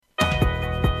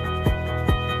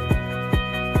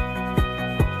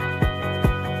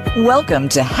Welcome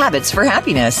to Habits for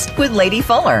Happiness with Lady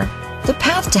Fuller. The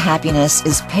path to happiness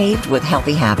is paved with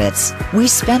healthy habits. We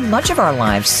spend much of our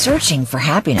lives searching for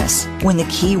happiness when the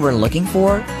key we're looking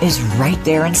for is right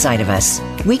there inside of us.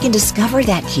 We can discover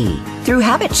that key through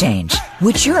habit change,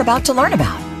 which you're about to learn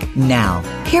about. Now,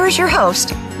 here is your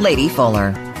host, Lady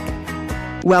Fuller.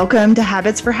 Welcome to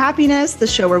Habits for Happiness, the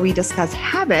show where we discuss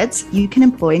habits you can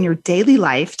employ in your daily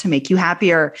life to make you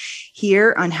happier.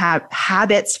 Here on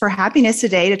Habits for Happiness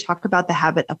today to talk about the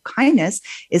habit of kindness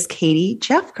is Katie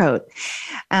Jefcoat.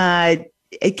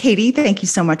 Katie, thank you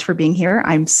so much for being here.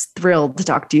 I'm thrilled to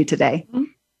talk to you today. Well,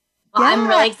 I'm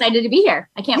really excited to be here.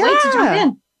 I can't wait to jump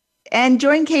in. And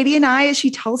join Katie and I as she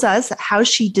tells us how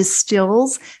she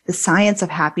distills the science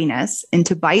of happiness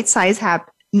into bite-sized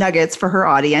nuggets for her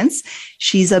audience.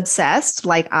 She's obsessed,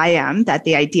 like I am, that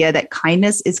the idea that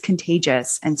kindness is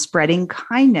contagious and spreading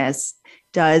kindness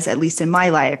does, at least in my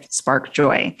life, spark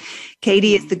joy.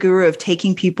 Katie is the guru of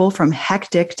taking people from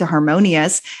hectic to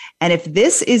harmonious. And if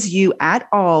this is you at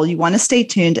all, you want to stay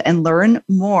tuned and learn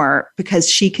more because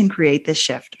she can create this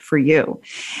shift for you.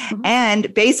 Mm-hmm.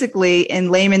 And basically,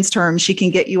 in layman's terms, she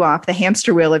can get you off the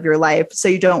hamster wheel of your life so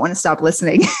you don't want to stop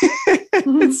listening.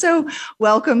 Mm-hmm. So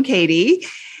welcome, Katie.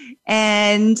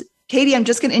 And Katie, I'm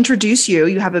just going to introduce you.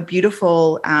 You have a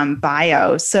beautiful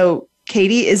bio. So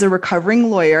Katie is a recovering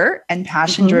lawyer and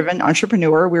passion-driven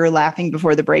entrepreneur. We were laughing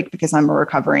before the break because I'm a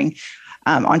recovering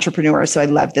entrepreneur. So I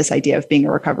love this idea of being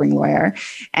a recovering lawyer.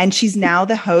 And she's now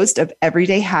the host of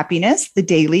Everyday Happiness, the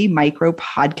daily micro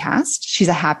podcast. She's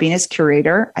a happiness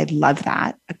curator. I love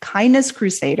that. A kindness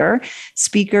crusader,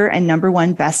 speaker, and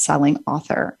 #1 best-selling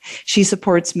author. She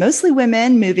supports mostly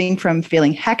women moving from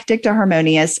feeling hectic to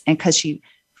harmonious, and because she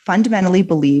fundamentally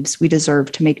believes we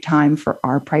deserve to make time for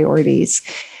our priorities.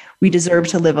 We deserve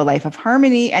to live a life of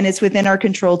harmony, and it's within our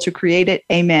control to create it.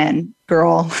 Amen,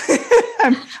 girl.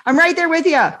 I'm right there with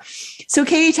you. So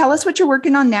Katie, tell us what you're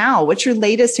working on now. What's your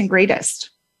latest and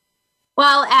greatest?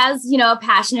 Well, as you know, a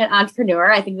passionate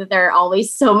entrepreneur, I think that there are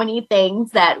always so many things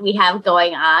that we have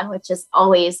going on, which is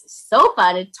always so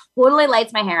fun. It totally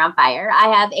lights my hair on fire.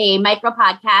 I have a micro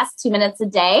podcast, 2 minutes a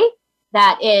day,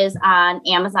 that is on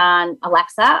Amazon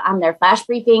Alexa, on their flash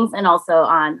briefings, and also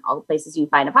on all the places you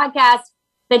find a podcast.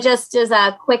 That just is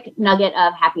a quick nugget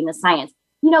of happiness science.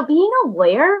 You know, being a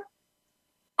lawyer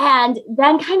and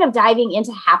then kind of diving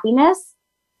into happiness,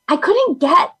 I couldn't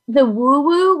get the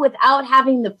woo-woo without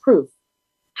having the proof.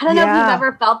 I don't know if you've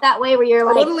ever felt that way where you're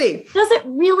like, does it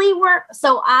really work?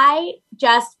 So I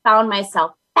just found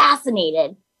myself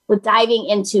fascinated with diving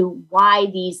into why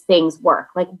these things work.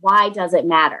 Like, why does it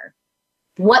matter?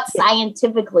 What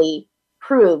scientifically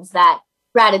proves that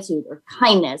gratitude or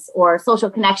kindness or social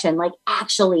connection like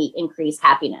actually increase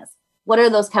happiness? What are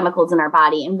those chemicals in our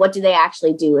body and what do they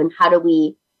actually do? And how do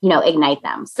we, ignite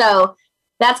them? So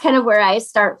that's kind of where I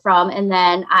start from. And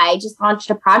then I just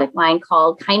launched a product line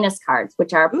called Kindness Cards,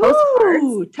 which are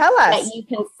postcards tell us. that you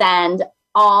can send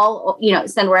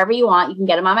send wherever you want. You can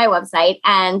get them on my website.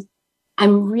 And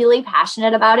I'm really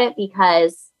passionate about it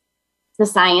because the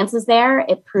science is there.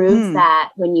 It proves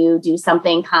that when you do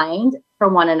something kind for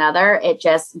one another, it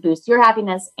just boosts your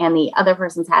happiness and the other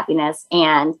person's happiness.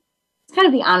 And it's kind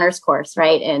of the honors course,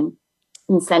 right? And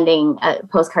in sending a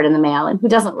postcard in the mail, and who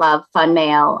doesn't love fun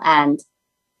mail? And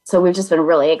so we've just been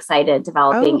really excited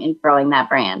developing and growing that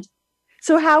brand.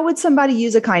 So how would somebody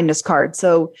use a kindness card?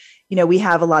 So, we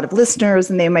have a lot of listeners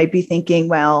and they might be thinking,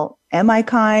 well, am I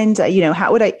kind?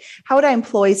 How would I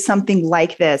employ something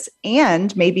like this?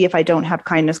 And maybe if I don't have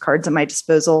kindness cards at my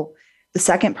disposal, the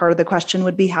second part of the question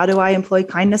would be, how do I employ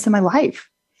kindness in my life?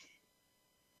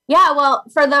 Yeah, well,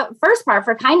 for the first part,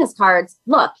 for kindness cards,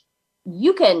 look,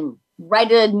 you can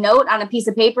write a note on a piece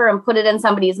of paper and put it in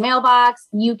somebody's mailbox.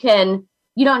 You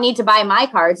don't need to buy my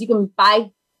cards. You can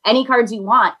buy any cards you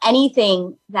want.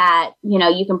 Anything that,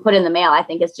 you can put in the mail, I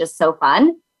think is just so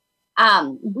fun.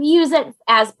 We use it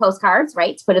as postcards,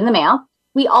 right, to put in the mail.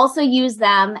 We also use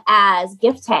them as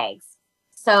gift tags.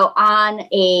 So on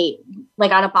a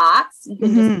box, you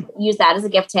can just use that as a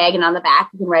gift tag. And on the back,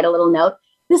 you can write a little note.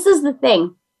 This is the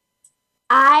thing.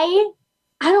 I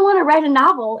don't want to write a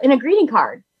novel in a greeting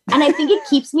card. And I think it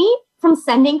keeps me from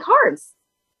sending cards.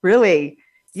 Really?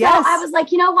 Yes. So I was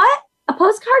like, you know what? A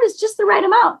postcard is just the right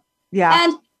amount. Yeah.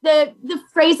 And the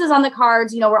phrases on the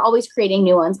cards, we're always creating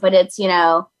new ones, but it's,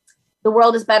 the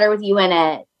world is better with you in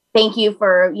it. Thank you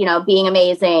for, being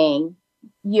amazing.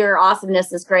 Your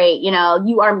awesomeness is great.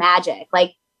 You are magic.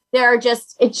 Like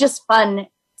it's just fun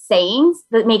sayings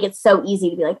that make it so easy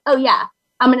to be like, oh yeah,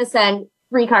 I'm going to send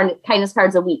 3 kindness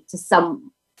cards a week to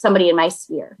somebody in my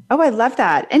sphere. Oh, I love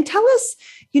that. And tell us,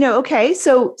 okay,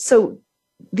 so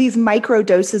these micro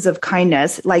doses of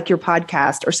kindness, like your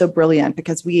podcast, are so brilliant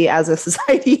because we as a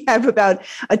society have about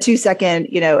a 2-second,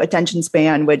 attention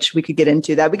span, which we could get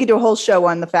into that. We could do a whole show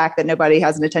on the fact that nobody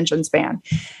has an attention span.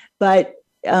 But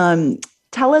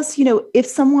tell us, if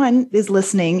someone is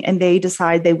listening and they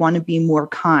decide they want to be more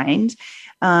kind,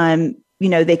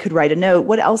 they could write a note.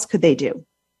 What else could they do?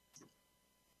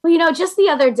 Well, just the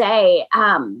other day,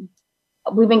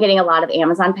 we've been getting a lot of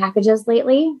Amazon packages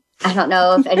lately. I don't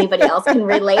know if anybody else can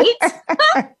relate,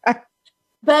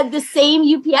 but the same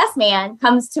UPS man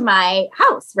comes to my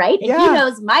house, right? And he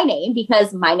knows my name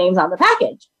because my name's on the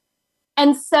package.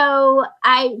 And so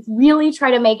I really try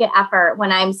to make an effort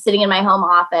when I'm sitting in my home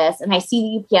office and I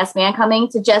see the UPS man coming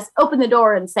to just open the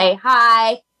door and say,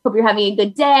 hi, hope you're having a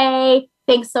good day.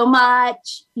 Thanks so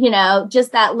much.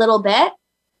 Just that little bit.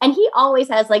 And he always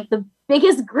has like the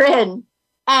biggest grin.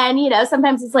 And,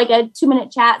 sometimes it's like a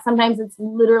 2-minute chat. Sometimes it's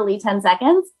literally 10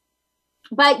 seconds.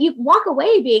 But you walk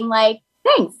away being like,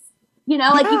 thanks. You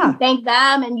can thank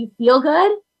them and you feel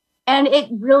good. And it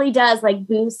really does like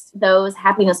boost those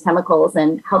happiness chemicals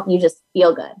and help you just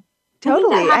feel good.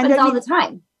 Totally. That happens all the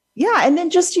time. Yeah. And then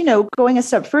just, going a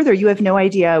step further, you have no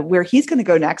idea where he's going to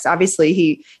go next. Obviously,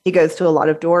 he goes to a lot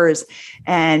of doors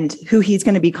and who he's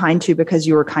going to be kind to because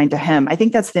you were kind to him. I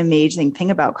think that's the amazing thing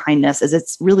about kindness is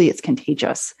it's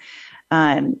contagious.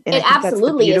 And it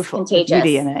absolutely is contagious.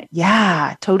 Beauty in it.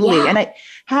 Yeah, totally. Yeah. And I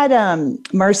had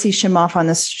Marcy Shimoff on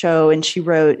this show, and she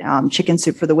wrote Chicken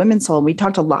Soup for the Women's Soul. And we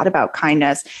talked a lot about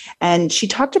kindness. And she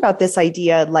talked about this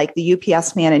idea, like the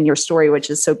UPS man in your story, which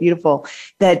is so beautiful,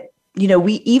 that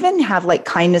we even have like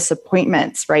kindness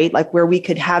appointments, right? Like where we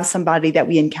could have somebody that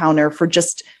we encounter for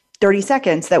just 30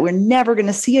 seconds that we're never going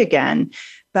to see again.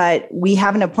 But we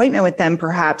have an appointment with them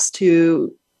perhaps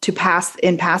to pass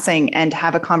in passing and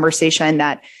have a conversation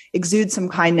that exudes some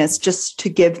kindness just to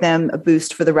give them a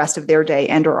boost for the rest of their day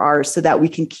and or ours so that we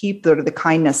can keep the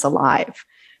kindness alive.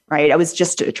 Right. I was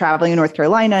just traveling in North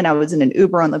Carolina and I was in an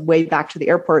Uber on the way back to the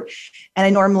airport. And I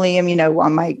normally am,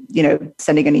 on my,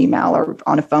 sending an email or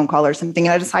on a phone call or something.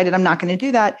 And I decided I'm not going to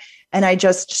do that. And I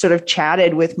just sort of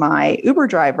chatted with my Uber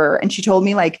driver and she told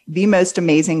me like the most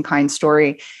amazing kind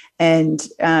story. And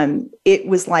it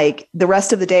was like the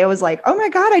rest of the day, I was like, oh my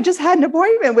God, I just had an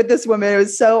appointment with this woman. It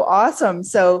was so awesome.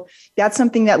 So that's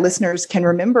something that listeners can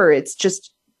remember. It's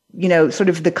just, sort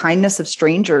of the kindness of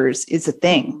strangers is a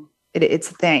thing.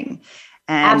 It's a thing.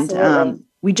 And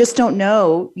we just don't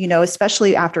know,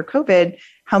 especially after COVID,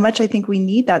 how much I think we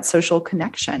need that social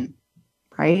connection.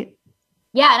 Right.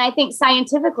 Yeah. And I think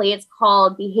scientifically it's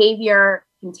called behavior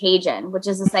contagion, which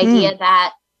is this idea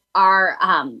that our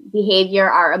behavior,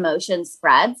 our emotion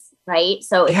spreads. Right.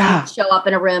 So if you show up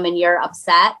in a room and you're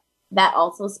upset, that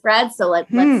also spreads. So let's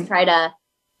try to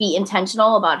be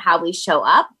intentional about how we show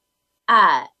up.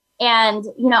 And,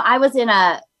 I was in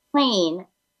a plane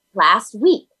last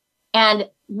week and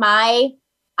my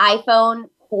iPhone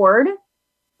cord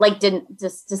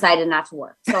decided not to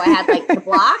work. So I had the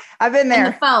block I've been there.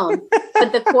 and the phone,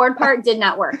 but the cord part did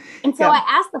not work. And so I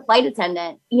asked the flight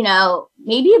attendant,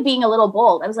 maybe being a little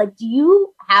bold. I was like, do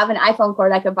you have an iPhone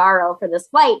cord I could borrow for this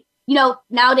flight?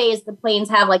 Nowadays the planes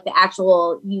have the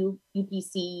actual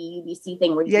UPC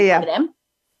thing where you can put it in.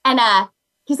 And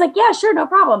he's like, yeah, sure. No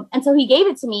problem. And so he gave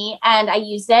it to me and I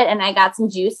used it and I got some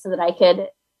juice so that I could,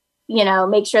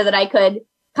 make sure that I could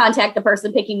contact the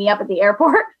person picking me up at the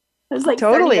airport. I was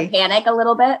starting to panic a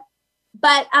little bit.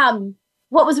 But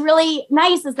what was really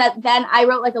nice is that then I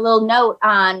wrote a little note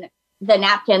on the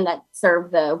napkin that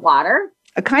served the water.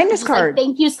 A kindness card.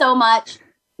 Thank you so much.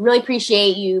 Really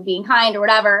appreciate you being kind or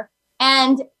whatever.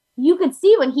 And you could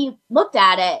see when he looked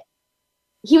at it,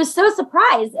 he was so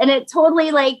surprised. And it totally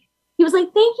he was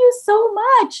like, thank you so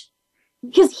much.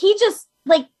 Because he just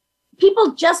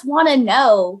people just want to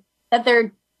know that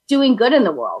they're doing good in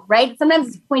the world, right? Sometimes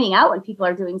it's pointing out when people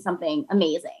are doing something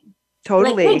amazing.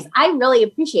 Totally. Thanks. I really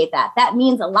appreciate that. That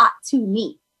means a lot to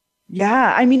me.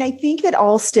 Yeah. I mean, I think that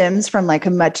all stems from a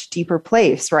much deeper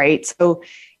place, right? So,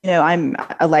 I'm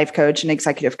a life coach and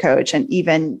executive coach, and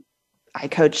even I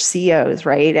coach CEOs,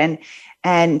 right?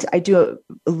 And I do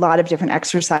a lot of different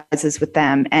exercises with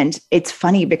them. And it's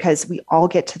funny because we all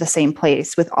get to the same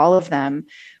place with all of them.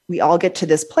 We all get to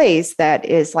this place that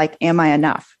is am I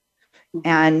enough?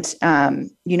 And,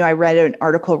 I read an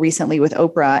article recently with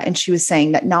Oprah, and she was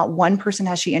saying that not one person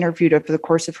has she interviewed over the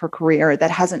course of her career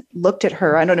that hasn't looked at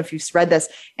her. I don't know if you've read this,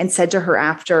 and said to her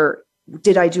after,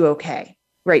 did I do okay?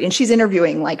 Right. And she's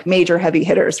interviewing major heavy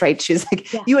hitters, right? She's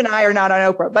you and I are not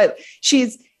on Oprah, but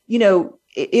she's,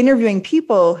 interviewing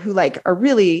people who are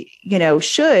really,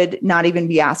 should not even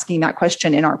be asking that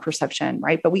question in our perception.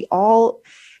 Right. But we all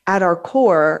at our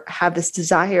core have this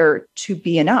desire to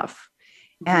be enough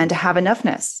and to have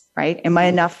enoughness, right? Am I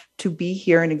enough to be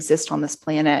here and exist on this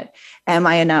planet? Am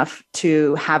I enough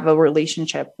to have a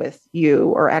relationship with you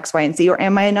or X, Y, and Z? Or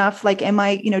am I enough? Like, am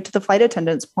I, to the flight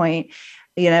attendant's point,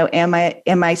 am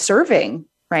I serving,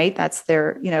 right? That's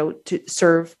their, to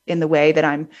serve in the way that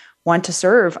I'm want to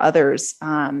serve others,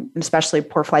 especially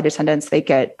poor flight attendants. They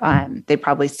get, they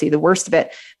probably see the worst of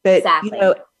it, but,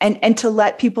 exactly. And to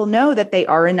let people know that they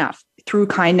are enough through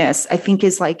kindness, I think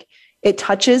is like, it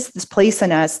touches this place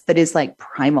in us that is like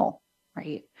primal,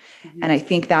 right? Mm-hmm. And I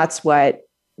think that's why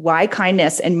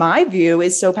kindness, in my view,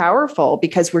 is so powerful,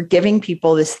 because we're giving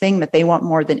people this thing that they want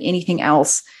more than anything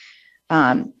else.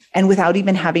 And without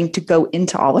even having to go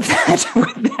into all of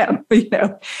that with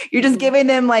them, you're just giving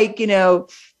them like,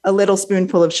 a little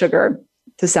spoonful of sugar,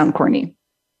 to sound corny.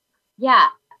 Yeah,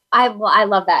 I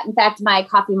love that. In fact, my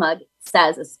coffee mug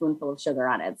says a spoonful of sugar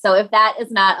on it. So if that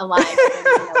is not aligned, then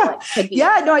what could be.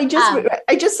 Yeah, no, I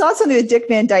just saw something with Dick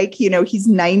Van Dyke. He's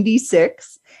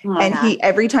 96. And he,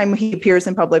 every time he appears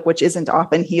in public, which isn't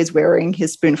often, he is wearing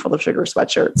his spoonful of sugar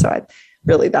sweatshirt. So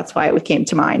that's why it came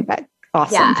to mind. But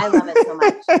awesome. Yeah, I love it so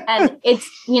much. And it's,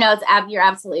 you're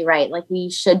absolutely right. Like,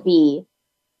 we should be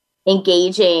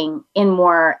engaging in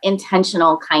more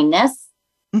intentional kindness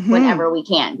whenever we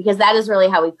can, because that is really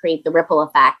how we create the ripple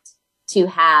effect to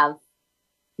have,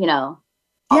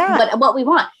 what we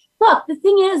want. Look, the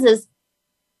thing is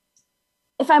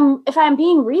if I'm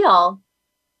being real,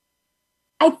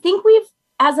 I think we've,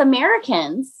 as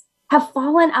Americans, have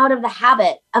fallen out of the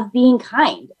habit of being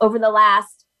kind over the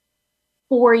last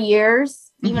 4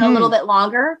 years, even a little bit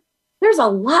longer. There's a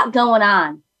lot going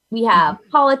on. We have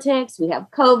politics, we have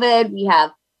COVID, we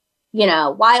have,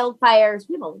 wildfires,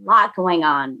 we have a lot going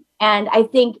on. And I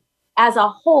think as a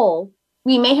whole,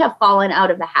 we may have fallen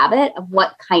out of the habit of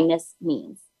what kindness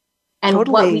means and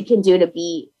what we can do to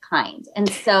be kind. And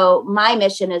so my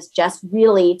mission is just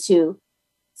really to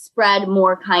spread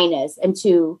more kindness and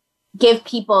to give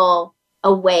people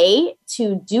a way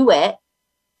to do it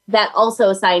that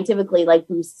also scientifically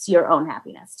boosts your own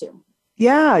happiness too.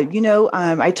 Yeah.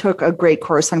 I took a great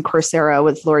course on Coursera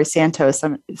with Laurie Santos.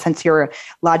 Since you're a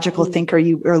logical thinker,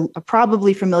 you are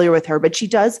probably familiar with her, but she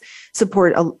does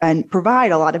support and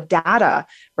provide a lot of data,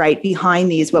 right, behind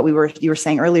these, you were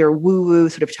saying earlier, woo-woo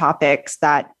sort of topics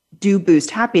that do boost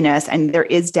happiness. And there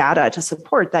is data to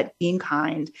support that being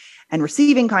kind and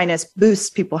receiving kindness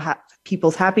boosts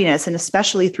people's happiness, and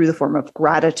especially through the form of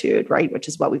gratitude, right, which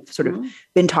is what we've sort of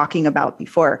been talking about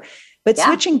before. But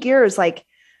switching gears,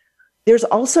 there's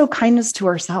also kindness to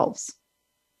ourselves,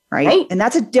 right? And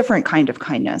that's a different kind of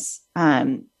kindness.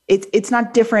 It's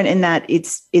not different in that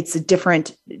it's a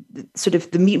different sort of,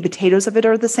 the meat and potatoes of it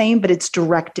are the same, but it's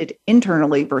directed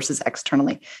internally versus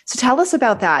externally. So tell us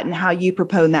about that and how you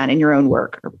propose that in your own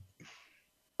work.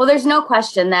 Well, there's no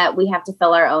question that we have to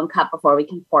fill our own cup before we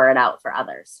can pour it out for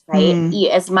others, right?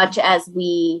 As much as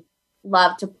we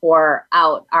love to pour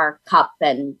out our cup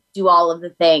and do all of the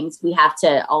things, we have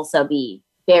to also be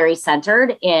very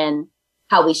centered in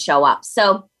how we show up.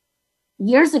 So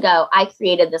years ago, I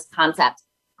created this concept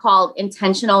called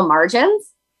intentional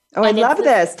margins. Oh, I love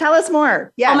this. Tell us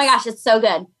more. Yes. Oh my gosh, it's so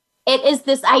good. It is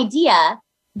this idea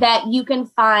that you can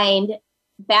find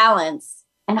balance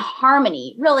and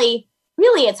harmony. Really,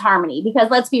 it's harmony, because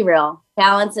let's be real,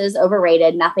 balance is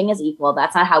overrated. Nothing is equal.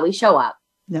 That's not how we show up.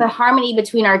 No. But harmony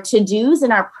between our to-dos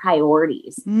and our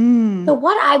priorities. So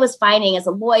what I was finding as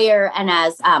a lawyer and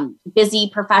as busy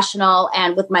professional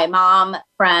and with my mom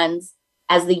friends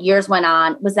as the years went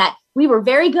on was that we were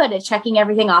very good at checking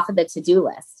everything off of the to-do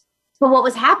list. But what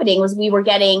was happening was we were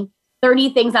getting 30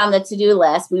 things on the to-do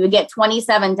list. We would get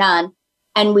 27 done,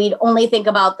 and we'd only think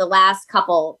about the last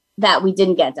couple that we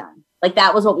didn't get done.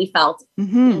 That was what we felt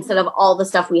instead of all the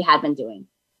stuff we had been doing.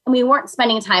 And we weren't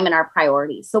spending time in our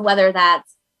priorities. So whether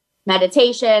that's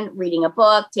meditation, reading a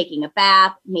book, taking a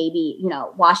bath, maybe,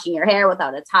 washing your hair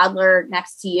without a toddler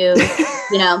next to you,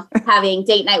 having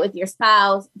date night with your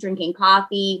spouse, drinking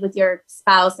coffee with your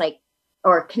spouse,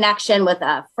 or connection with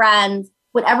a friend,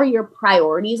 whatever your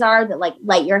priorities are that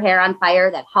light your hair on fire,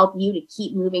 that help you to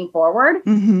keep moving forward.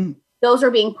 Those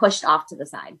are being pushed off to the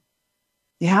side.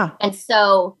 Yeah. And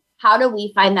so how do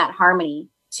we find that harmony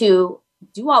to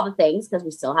do all the things? Because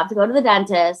we still have to go to the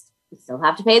dentist. We still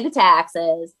have to pay the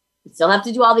taxes. We still have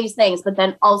to do all these things, but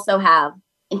then also have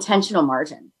intentional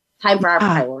margin, time for our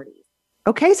priorities.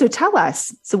 Okay. So tell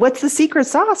us, what's the secret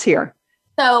sauce here?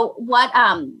 So what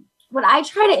I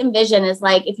try to envision is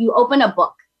if you open a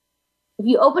book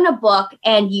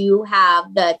and you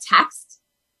have the text,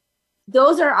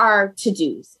 those are our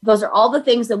to-dos. Those are all the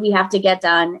things that we have to get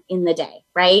done in the day,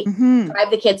 right?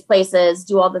 Drive the kids places,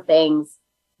 do all the things,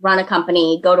 run a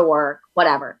company, go to work,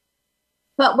 whatever.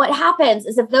 But what happens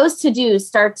is if those to-dos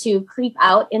start to creep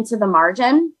out into the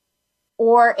margin,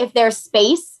 or if there's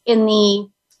space in the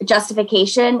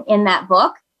justification in that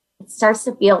book, it starts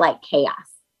to feel like chaos.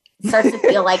 It starts to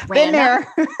feel like random. Been there.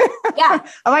 Yeah.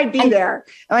 I might be there.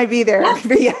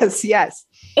 Yeah. Yes.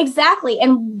 Exactly.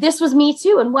 And this was me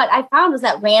too. And what I found was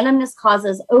that randomness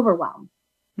causes overwhelm.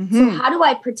 So how do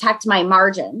I protect my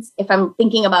margins if I'm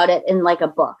thinking about it in like a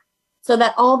book? So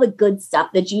that all the good stuff,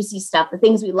 the juicy stuff, the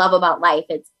things we love about life,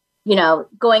 it's,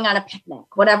 going on a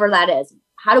picnic, whatever that is.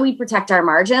 How do we protect our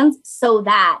margins so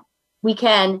that we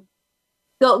can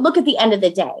go look at the end of the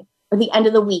day or the end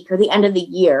of the week or the end of the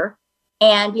year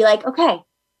and be like, okay,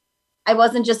 I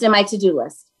wasn't just in my to-do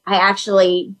list. I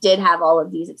actually did have all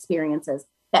of these experiences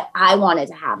that I wanted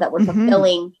to have that were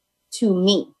fulfilling to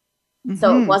me.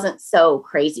 So it wasn't so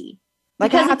crazy.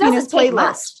 Like because a happiness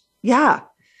playlist. Yeah.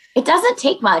 It doesn't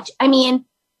take much. I mean,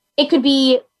 it could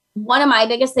be one of my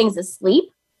biggest things is sleep.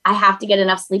 I have to get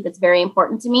enough sleep. It's very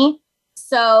important to me.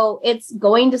 So it's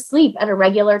going to sleep at a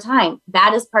regular time.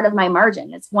 That is part of my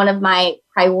margin. It's one of my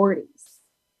priorities.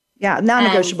 Yeah.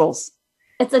 Non-negotiables.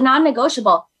 And it's a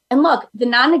non-negotiable. And look, the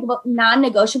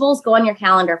non-negotiables go on your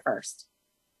calendar first.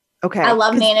 Okay. I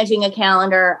love managing a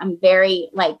calendar. I'm very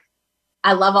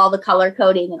I love all the color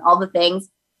coding and all the things.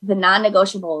 The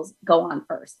non-negotiables go on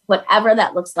first, whatever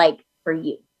that looks like for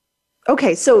you.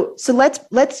 Okay. So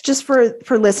let's just for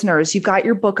listeners, you've got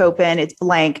your book open, it's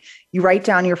blank. You write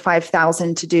down your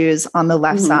 5,000 to-dos on the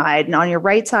left side, and on your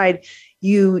right side,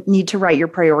 you need to write your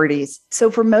priorities. So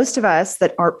for most of us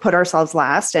that put ourselves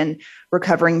last and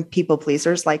recovering people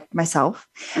pleasers like myself,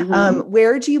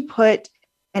 where do you put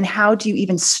and how do you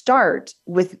even start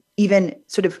with even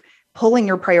sort of pulling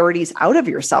your priorities out of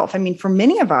yourself? I mean, for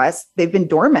many of us, they've been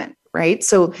dormant, right?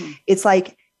 So it's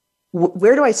like,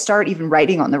 where do I start even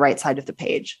writing on the right side of the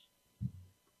page?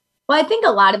 Well, I think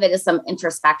a lot of it is some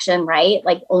introspection, right?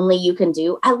 Like only you can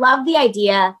do. I love the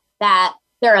idea that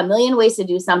there are a million ways to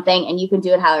do something and you can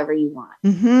do it however you want.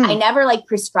 I never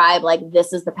prescribe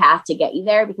this is the path to get you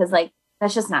there because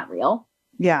that's just not real.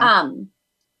 Yeah.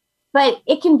 But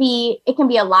it can be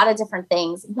a lot of different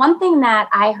things. One thing that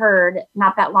I heard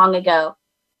not that long ago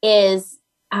is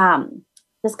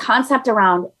this concept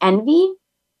around envy.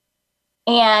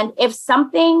 And if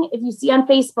you see on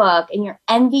Facebook and you're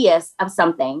envious of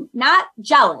something, not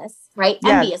jealous, right?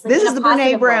 Yeah. Envious. This is the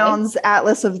Brene Brown's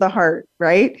Atlas of the Heart,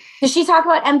 right? Does she talk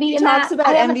about envy? She talks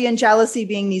about envy and jealousy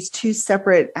being these two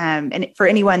separate, and for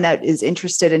anyone that is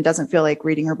interested and doesn't feel like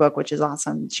reading her book, which is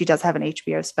awesome, she does have an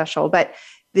HBO special, but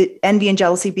the envy and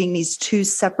jealousy being these two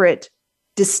separate,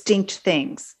 distinct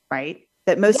things, right?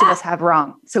 That most of us have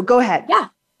wrong. So go ahead. Yeah.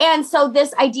 And so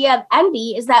this idea of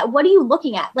envy is that, what are you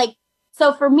looking at?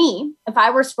 So for me, if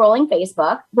I were scrolling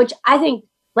Facebook, which I think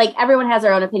everyone has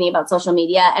their own opinion about social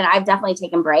media, and I've definitely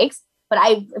taken breaks, but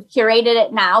I've curated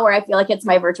it now where I feel like it's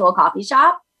my virtual coffee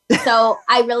shop. So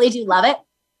I really do love it.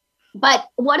 But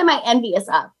what am I envious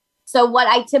of? So what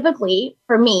I typically,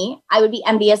 for me, I would be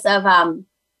envious of,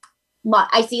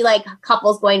 I see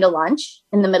couples going to lunch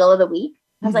in the middle of the week.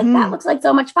 I was like, that looks like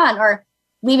so much fun. Or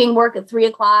leaving work at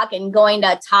 3:00 and going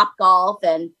to Top Golf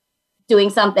and doing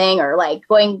something, or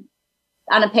going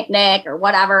on a picnic or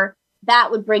whatever. That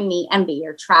would bring me envy.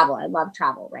 Or travel. I love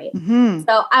travel, right?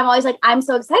 So I'm always I'm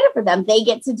so excited for them. They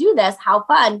get to do this. How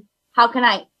fun. How can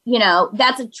I,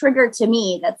 that's a trigger to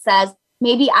me that says,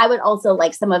 maybe I would also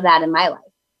like some of that in my life.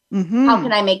 How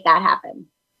can I make that happen?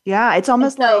 Yeah. It's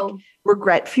almost like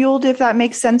regret fueled, if that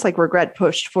makes sense, regret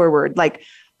pushed forward.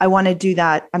 I want to do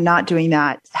that. I'm not doing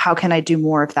that. How can I do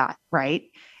more of that? Right.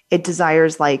 It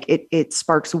desires, it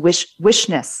sparks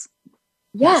wishness.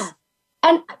 Yeah. Yes.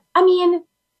 And I mean,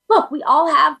 look, we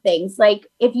all have things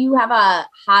if you have a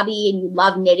hobby and you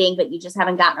love knitting, but you just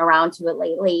haven't gotten around to it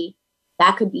lately,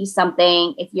 that could be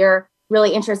something. If you're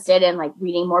really interested in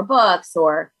reading more books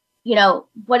or,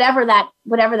 whatever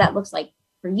that looks like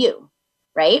for you.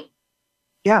 Right.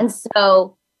 Yeah. And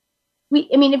so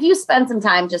if you spend some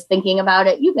time just thinking about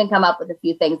it, you can come up with a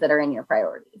few things that are in your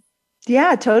priorities.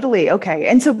 Yeah, totally. Okay.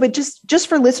 And so, but just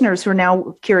for listeners who are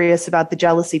now curious about the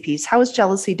jealousy piece, how is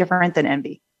jealousy different than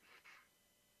envy?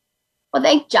 Well, I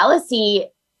think jealousy,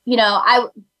 I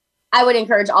would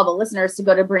encourage all the listeners to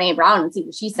go to Brene Brown and see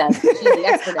what she says. She's the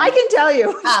expert. I can tell you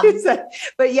what she said,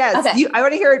 but yes, okay. I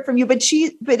want to hear it from you, but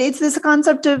it's this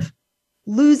concept of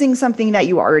losing something that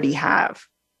you already have.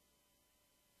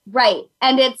 Right.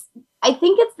 And I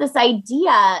think it's this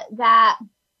idea that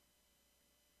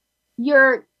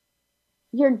you're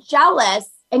jealous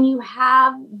and you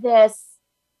have this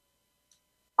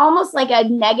almost like a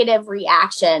negative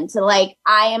reaction to like,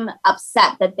 I am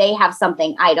upset that they have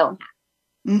something I don't have.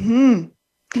 Mm-hmm.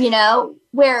 You know,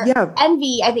 where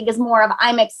envy, I think, is more of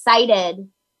I'm excited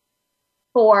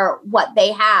for what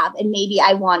they have and maybe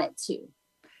I want it too.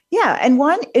 Yeah. And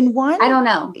one, I don't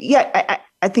know. Yeah.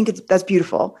 I think that's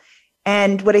beautiful.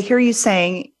 And what I hear you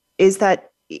saying is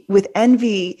that with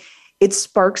envy, it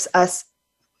sparks us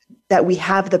that we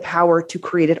have the power to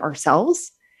create it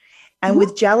ourselves. And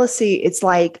with jealousy, it's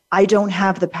like, I don't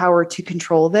have the power to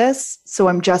control this. So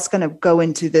I'm just going to go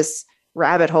into this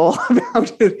rabbit hole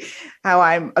about how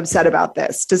I'm upset about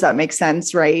this. Does that make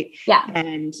sense? Right. Yeah.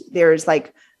 And there's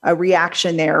like a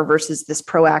reaction there versus this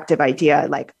proactive idea.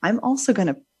 Like, I'm also going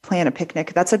to plan a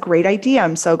picnic. That's a great idea.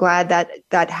 I'm so glad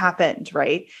that happened.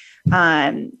 Right.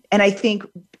 And I think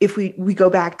if we go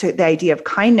back to the idea of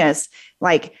kindness,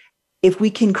 like, if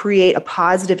we can create a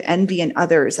positive envy in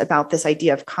others about this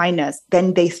idea of kindness,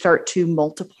 then they start to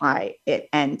multiply it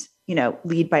and,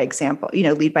 lead by example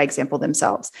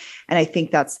themselves. And I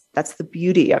think that's the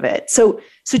beauty of it. So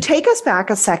take us back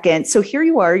a second. So here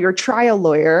you are, you're a trial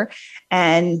lawyer.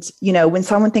 And, when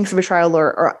someone thinks of a trial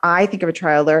lawyer, or I think of a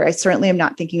trial lawyer, I certainly am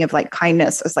not thinking of like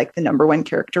kindness as like the number one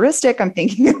characteristic. I'm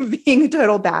thinking of being a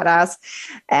total badass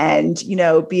and,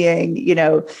 being,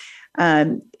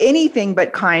 anything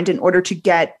but kind in order to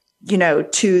get,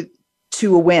 to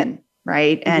a win.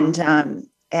 Right. Mm-hmm.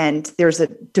 And there's a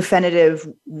definitive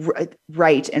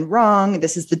right and wrong.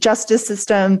 This is the justice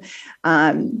system.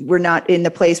 We're not in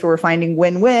the place where we're finding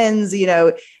win-wins,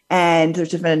 and there's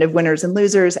definitive winners and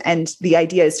losers. And the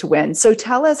idea is to win. So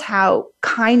tell us how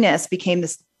kindness became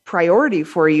this priority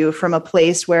for you from a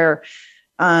place where,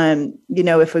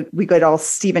 if we go to all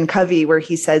Stephen Covey, where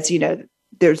he says,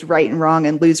 there's right and wrong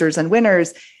and losers and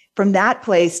winners, from that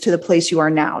place to the place you are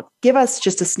now. Give us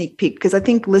just a sneak peek, because I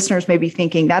think listeners may be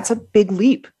thinking that's a big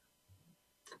leap.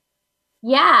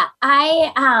 Yeah,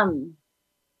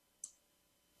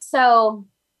 so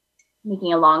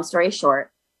making a long story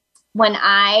short, when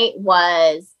I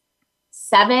was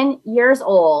 7 years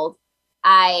old,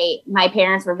 my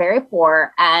parents were very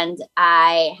poor, and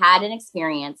I had an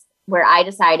experience where I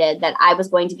decided that I was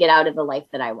going to get out of the life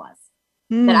that I was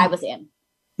in.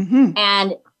 Mm-hmm.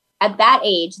 And at that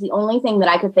age, the only thing that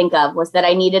I could think of was that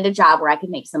I needed a job where I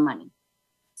could make some money.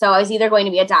 So I was either going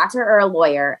to be a doctor or a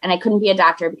lawyer, and I couldn't be a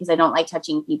doctor because I don't like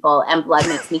touching people and blood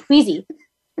makes me queasy.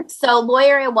 So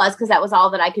lawyer it was, because that was all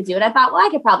that I could do. And I thought, well,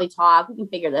 I could probably talk. We can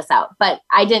figure this out. But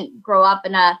I didn't grow up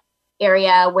in a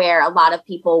area where a lot of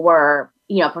people were,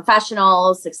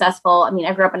 professionals, successful. I mean,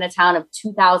 I grew up in a town of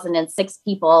 2006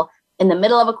 people in the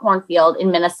middle of a cornfield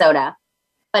in Minnesota.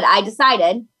 But I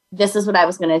decided this is what I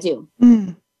was going to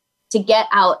do to get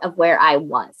out of where I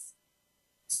was.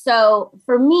 So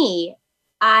for me,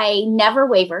 I never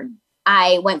wavered.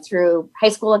 I went through high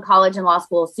school and college and law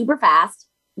school super fast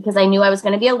because I knew I was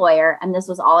going to be a lawyer and this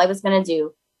was all I was going to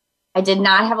do. I did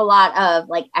not have a lot of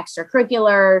like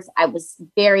extracurriculars. I was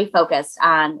very focused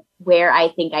on where I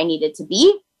think I needed to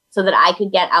be so that I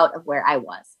could get out of where I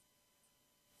was.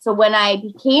 So when I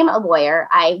became a lawyer,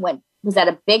 I was at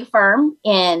a big firm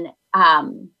in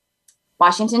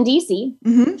Washington, D.C.,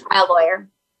 trial lawyer.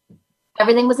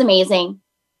 Everything was amazing.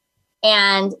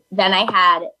 And then I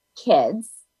had kids,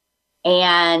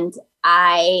 and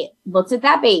I looked at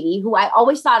that baby who I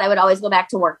always thought I would always go back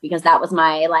to work because that was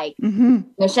my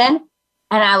mission.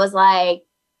 And I was like,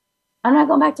 I'm not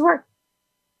going back to work.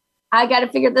 I got to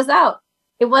figure this out.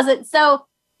 It wasn't so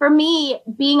for me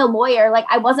being a lawyer. Like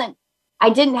I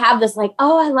didn't have this like,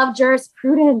 oh, I love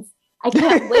jurisprudence. I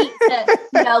can't wait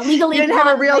to, legally. You didn't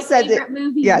have a real sense.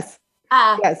 Yes.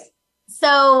 Yes.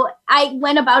 So I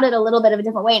went about it a little bit of a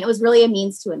different way, and it was really a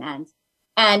means to an end.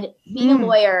 And being a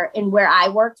lawyer in where I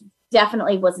worked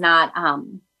definitely was not,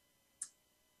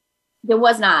 it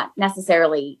was not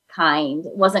necessarily kind.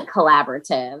 It wasn't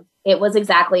collaborative. It was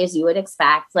exactly as you would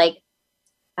expect, like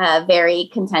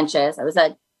very contentious. I was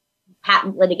a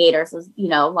patent litigator, so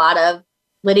a lot of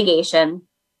litigation.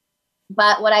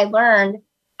 But what I learned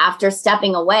after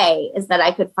stepping away is that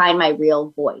I could find my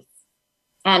real voice.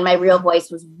 And my real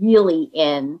voice was really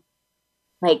in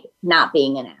like not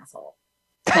being an asshole.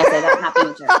 Can I say that? Not being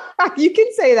a jerk. You can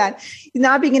say that.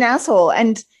 Not being an asshole.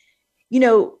 And,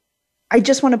 I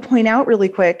just want to point out really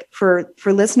quick for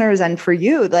listeners and for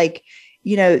you, like,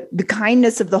 the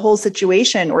kindness of the whole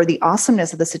situation or the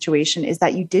awesomeness of the situation is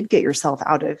that you did get yourself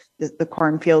out of the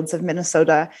cornfields of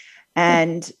Minnesota.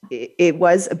 And it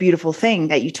was a beautiful thing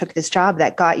that you took this job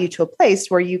that got you to a place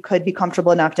where you could be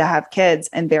comfortable enough to have kids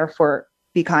and therefore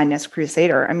be kindness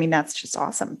crusader. I mean, that's just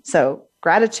awesome. So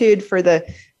gratitude for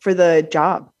the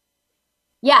job.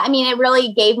 Yeah, I mean, it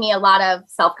really gave me a lot of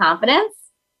self-confidence,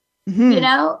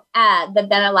 that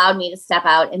then allowed me to step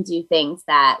out and do things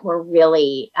that were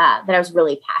really, that I was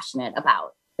really passionate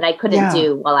about, that I couldn't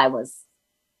do while I was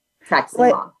practicing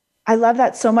law. I love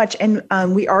that so much. And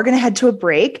we are going to head to a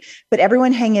break, but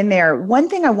everyone hang in there. One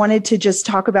thing I wanted to just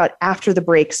talk about after the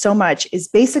break so much is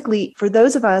basically for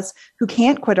those of us who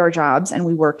can't quit our jobs and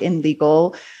we work in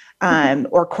legal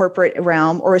or corporate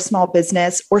realm or a small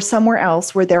business or somewhere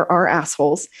else where there are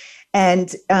assholes.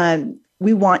 And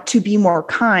we want to be more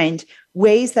kind,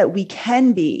 ways that we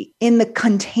can be in the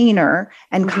container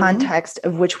and context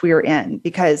of which we are in,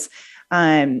 because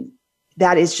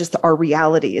that is just our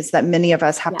reality, is that many of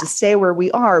us have to stay where we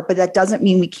are, but that doesn't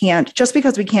mean we can't, just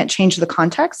because we can't change the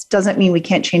context, doesn't mean we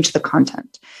can't change the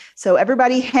content. So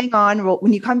everybody hang on.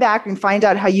 When you come back and find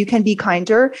out how you can be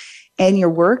kinder in your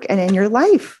work and in your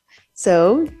life.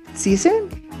 So see you soon.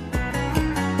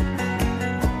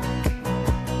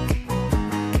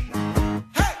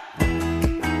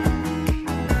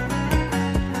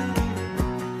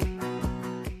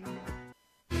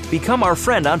 Become our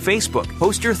friend on Facebook.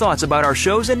 Post your thoughts about our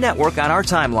shows and network on our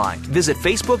timeline. Visit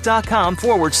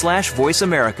facebook.com/Voice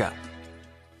America.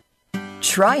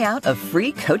 Try out a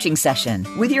free coaching session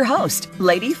with your host,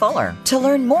 Lady Fuller, to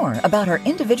learn more about her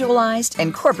individualized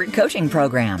and corporate coaching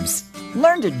programs.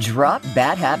 Learn to drop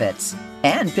bad habits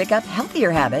and pick up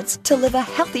healthier habits to live a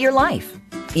healthier life.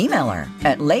 Email her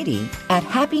at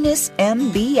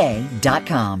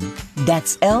lady@happinessmba.com.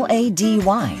 That's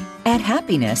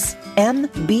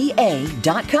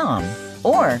LADY@happinessmba.com.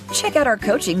 Or check out our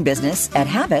coaching business at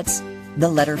Habits, the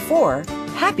letter 4,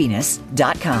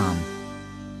 happiness.com.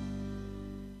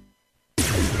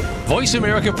 Voice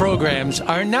America programs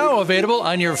are now available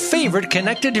on your favorite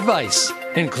connected device,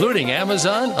 including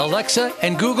Amazon, Alexa,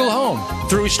 and Google Home.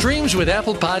 Through streams with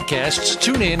Apple Podcasts,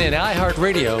 TuneIn, and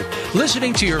iHeartRadio,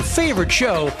 listening to your favorite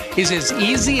show is as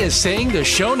easy as saying the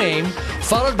show name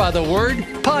followed by the word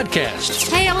podcast.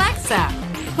 Hey, Alexa,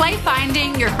 play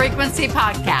Finding Your Frequency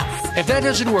podcast. If that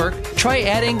doesn't work, try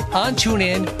adding on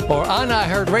TuneIn or on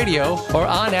iHeartRadio or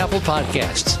on Apple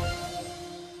Podcasts.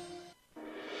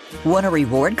 Want to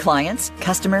reward clients,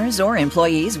 customers, or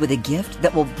employees with a gift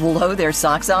that will blow their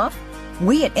socks off?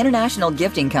 We at International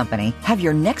Gifting Company have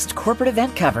your next corporate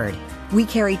event covered. We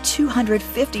carry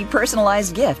 250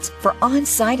 personalized gifts for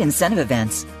on-site incentive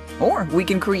events. Or we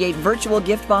can create virtual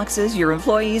gift boxes your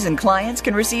employees and clients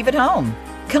can receive at home.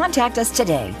 Contact us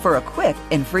today for a quick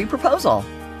and free proposal.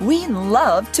 We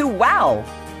love to wow!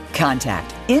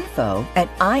 Contact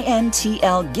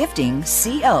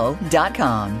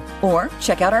info@intlgiftingco.com or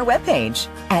check out our webpage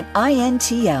at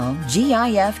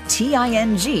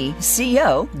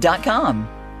intlgiftingco.com.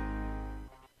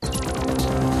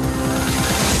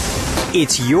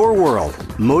 It's your world.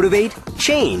 Motivate,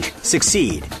 change,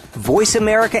 succeed.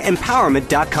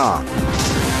 VoiceAmericaEmpowerment.com.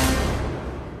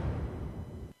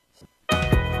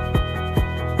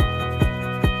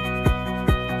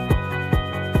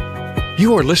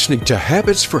 You are listening to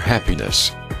Habits for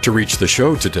Happiness. To reach the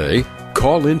show today,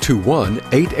 call into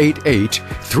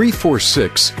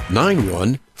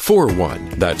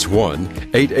 1-888-346-9141. That's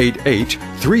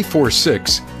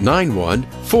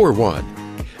 1-888-346-9141.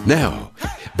 Now,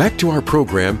 back to our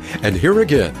program, and here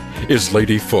again is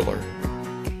Lady Fuller.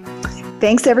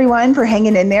 Thanks, everyone, for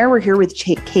hanging in there. We're here with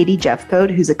Katie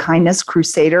Jefcoat, who's a kindness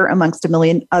crusader, amongst a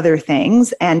million other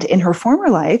things. And in her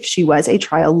former life, she was a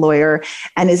trial lawyer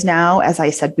and is now, as I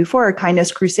said before, a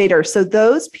kindness crusader. So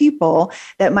those people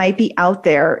that might be out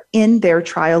there in their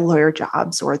trial lawyer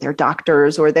jobs or their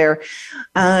doctors or their,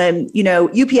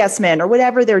 UPS men or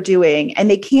whatever they're doing,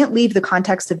 and they can't leave the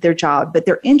context of their job, but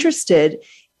they're interested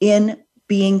in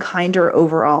being kinder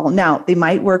overall. Now, they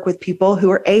might work with people who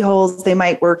are a-holes. They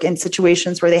might work in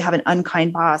situations where they have an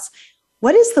unkind boss.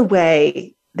 What is the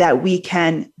way that we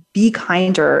can be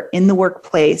kinder in the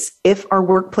workplace if our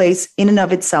workplace in and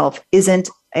of itself isn't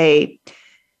a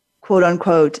quote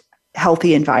unquote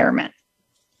healthy environment?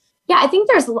 Yeah, I think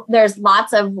there's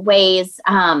lots of ways.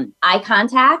 Eye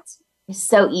contact is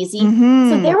so easy.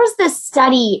 So there was this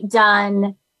study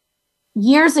done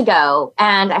years ago,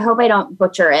 and I hope I don't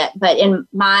butcher it, but in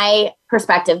my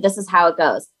perspective, this is how it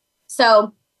goes.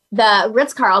 So the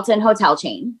Ritz-Carlton hotel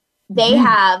chain, they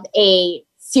have a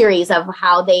series of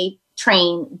how they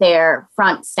train their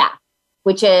front staff,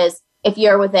 which is if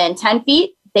you're within 10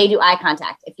 feet, they do eye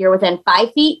contact. If you're within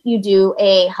 5 feet, you do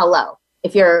a hello.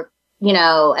 If you're,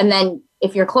 and then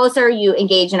if you're closer, you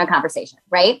engage in a conversation,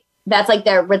 right? That's like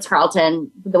their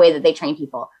Ritz-Carlton, the way that they train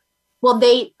people. Well,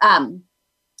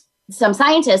 some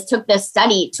scientists took this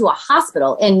study to a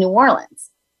hospital in New Orleans,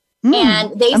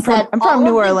 And they said, I'm from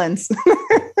New Orleans.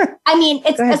 I mean,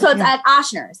 it's at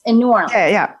Ochsner's in New Orleans.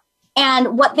 Yeah.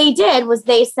 And what they did was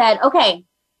they said, okay,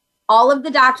 all of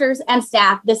the doctors and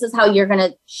staff, this is how you're going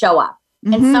to show up.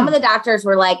 And some of the doctors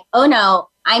were like, oh no,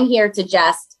 I'm here to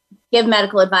just give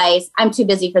medical advice. I'm too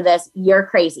busy for this. You're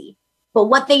crazy. But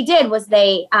what they did was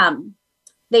they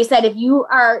said, if you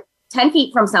are 10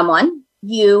 feet from someone,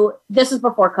 this was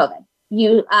before COVID,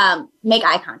 you make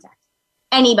eye contact.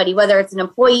 Anybody, whether it's an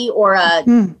employee or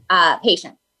a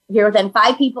patient, if you're within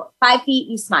 5 feet,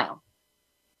 you smile.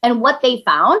 And what they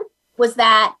found was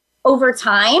that over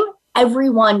time,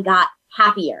 everyone got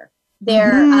happier. They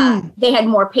had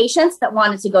more patients that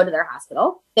wanted to go to their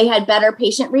hospital. They had better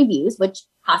patient reviews, which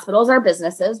hospitals are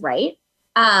businesses, right?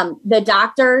 The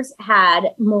doctors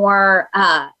had more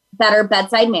better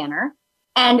bedside manner.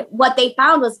 And what they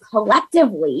found was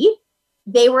collectively,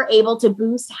 they were able to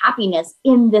boost happiness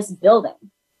in this building.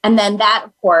 And then that,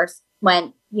 of course,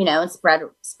 went, and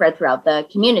spread throughout the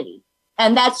community.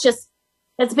 And that's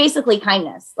basically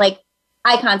kindness, like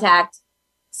eye contact,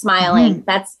 smiling.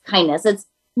 That's kindness. It's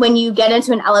when you get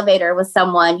into an elevator with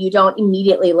someone, you don't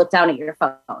immediately look down at your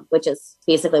phone, which is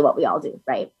basically what we all do,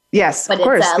 right? Yes, but of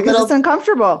course, because it's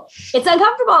uncomfortable. It's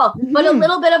uncomfortable, but a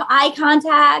little bit of eye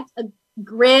contact, a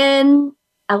grin,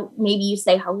 maybe you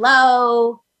say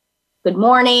hello, good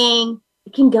morning.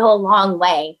 It can go a long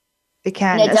way. It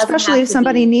can, especially if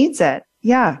somebody needs it.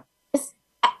 Yeah.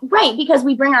 Right, because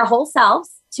we bring our whole selves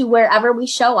to wherever we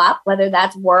show up, whether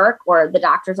that's work or the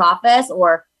doctor's office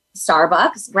or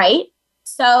Starbucks, right?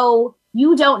 So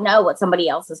you don't know what somebody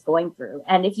else is going through.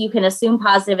 And if you can assume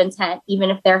positive intent, even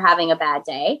if they're having a bad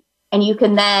day, and you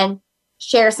can then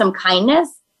share some kindness,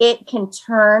 it can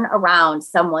turn around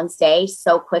someone's day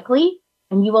so quickly,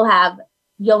 and you'll have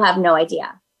no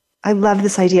idea. I love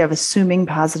this idea of assuming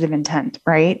positive intent,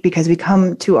 right? Because we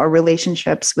come to our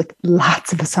relationships with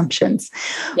lots of assumptions.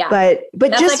 Yeah. But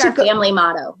that's just like our family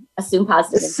motto, assume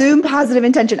positive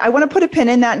intention. I want to put a pin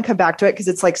in that and come back to it because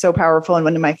it's like so powerful and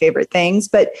one of my favorite things.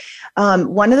 But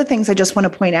one of the things I just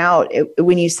want to point out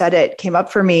when you said it came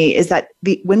up for me is that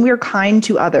when we're kind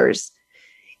to others,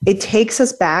 it takes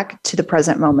us back to the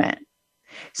present moment.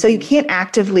 So you can't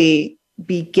actively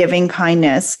be giving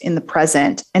kindness in the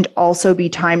present and also be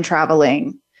time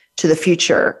traveling to the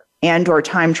future and or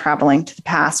time traveling to the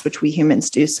past, which we humans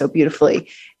do so beautifully.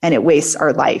 And it wastes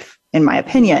our life, in my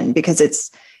opinion, because it's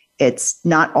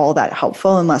not all that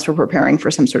helpful unless we're preparing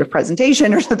for some sort of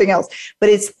presentation or something else. But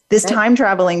it's this time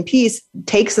traveling piece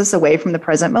takes us away from the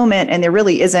present moment. And there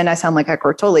really isn't, I sound like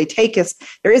Eckhart Tolle,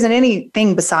 there isn't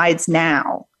anything besides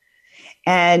now.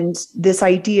 And this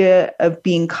idea of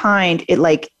being kind,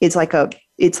 it's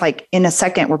like in a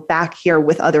second, we're back here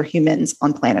with other humans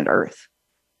on planet Earth,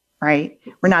 right?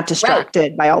 We're not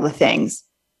distracted by all the things.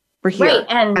 We're here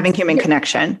and having human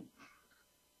connection.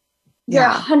 You're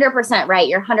 100% right.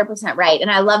 You're 100% right.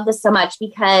 And I love this so much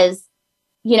because,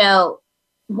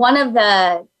 one of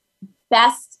the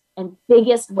best and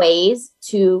biggest ways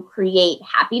to create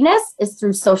happiness is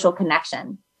through social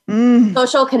connection.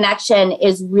 Social connection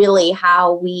is really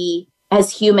how we,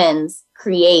 as humans,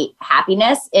 create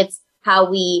happiness. It's how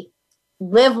we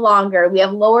live longer. We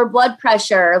have lower blood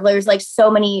pressure. There's like so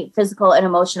many physical and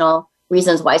emotional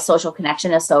reasons why social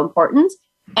connection is so important.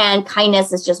 And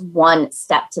kindness is just one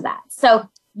step to that. So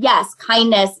yes,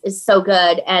 kindness is so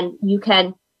good. And you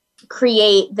can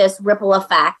create this ripple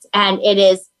effect. And it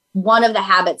is one of the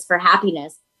habits for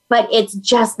happiness. But it's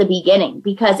just the beginning,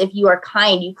 because if you are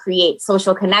kind, you create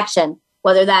social connection,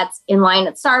 whether that's in line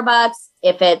at Starbucks,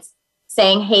 if it's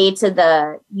saying hey to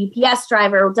the UPS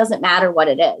driver, it doesn't matter what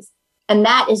it is. And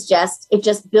that is it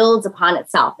just builds upon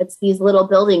itself. It's these little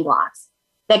building blocks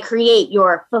that create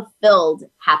your fulfilled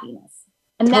happiness.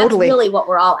 And that's really what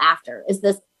we're all after, is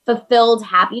this fulfilled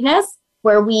happiness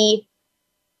where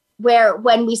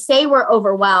when we say we're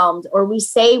overwhelmed or we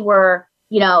say we're,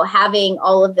 having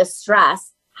all of this stress,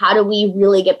 how do we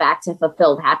really get back to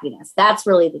fulfilled happiness? That's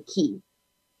really the key.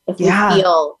 If we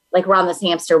feel like we're on this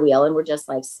hamster wheel and we're just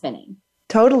like spinning.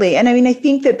 Totally. And I mean, I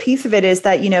think that piece of it is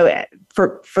that,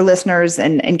 for listeners,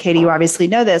 and Katie, you obviously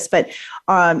know this, but,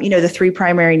 the three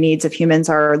primary needs of humans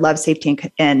are love, safety,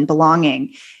 and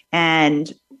belonging.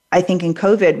 And I think in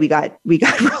COVID, we got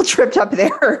real tripped up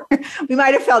there. We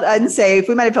might have felt unsafe.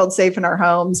 We might have felt safe in our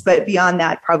homes, but beyond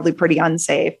that, probably pretty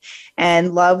unsafe.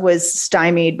 And love was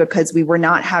stymied because we were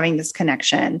not having this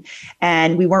connection,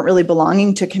 and we weren't really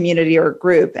belonging to community or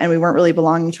group, and we weren't really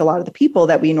belonging to a lot of the people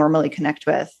that we normally connect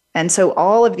with. And so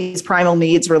all of these primal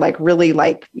needs were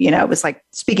it was like,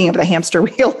 speaking of the hamster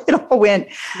wheel, it all went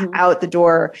out the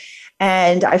door.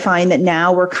 And I find that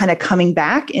now we're kind of coming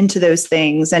back into those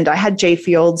things. And I had Jay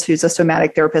Fields, who's a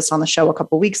somatic therapist, on the show a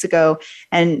couple of weeks ago.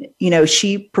 And,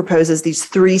 she proposes these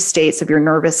 3 states of your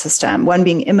nervous system, one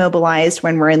being immobilized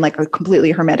when we're in like a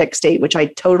completely hermetic state, which I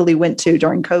totally went to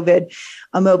during COVID,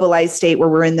 a mobilized state where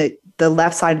we're in the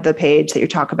left side of the page that you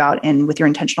talk about, and with your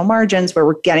intentional margins, where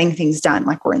we're getting things done,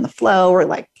 like we're in the flow, we're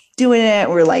like doing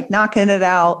it, we're like knocking it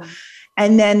out.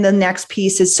 And then the next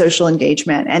piece is social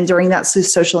engagement. And during that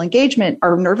social engagement,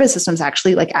 our nervous system's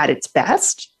actually like at its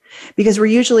best, because we're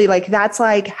usually like, that's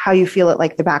like how you feel at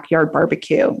like the backyard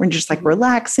barbecue. We're just like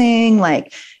relaxing,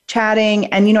 like chatting.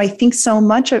 And, I think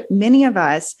many of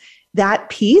us, that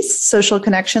piece, social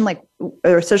connection,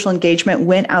 or social engagement,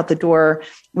 went out the door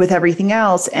with everything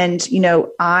else. And,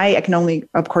 I can only,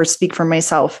 of course, speak for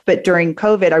myself, but during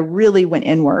COVID, I really went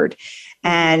inward.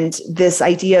 And this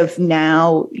idea of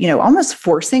now, almost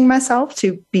forcing myself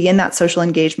to be in that social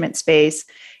engagement space.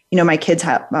 My kids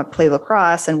play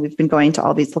lacrosse, and we've been going to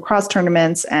all these lacrosse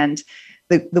tournaments. And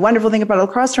the wonderful thing about a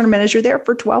lacrosse tournament is you're there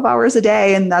for 12 hours a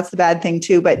day. And that's the bad thing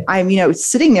too. But I'm,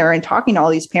 sitting there and talking to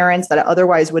all these parents that I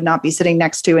otherwise would not be sitting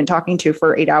next to and talking to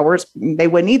for 8 hours. They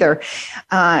wouldn't either,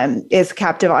 if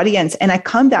captive audience. And I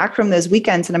come back from those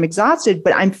weekends and I'm exhausted,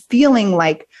 but I'm feeling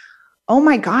like, oh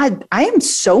my God, I am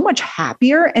so much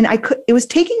happier. And it was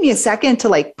taking me a second to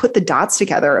like put the dots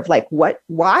together of like,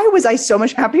 why was I so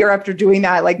much happier after doing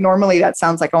that? Like normally that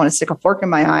sounds like I want to stick a fork in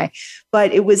my eye,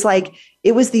 but it was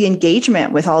the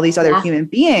engagement with all these other human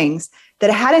beings that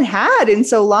I hadn't had in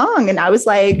so long. And I was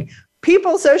like,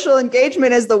 social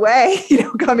engagement is the way,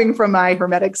 coming from my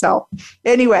hermetic self.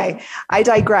 Anyway, I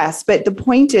digress. But the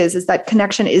point is that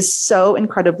connection is so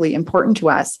incredibly important to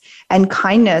us, and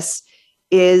kindness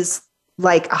is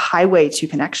like a highway to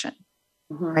connection,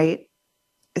 right?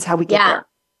 Is how we get there.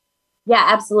 Yeah,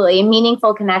 absolutely.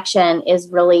 Meaningful connection is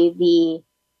really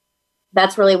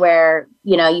that's really where,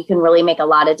 you can really make a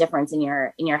lot of difference in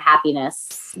your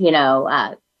happiness,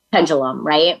 pendulum,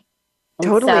 right? And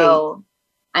totally. So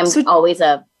I'm always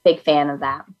a big fan of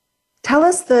that. Tell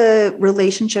us the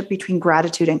relationship between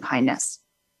gratitude and kindness.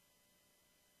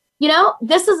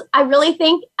 I really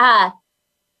think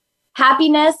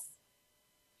happiness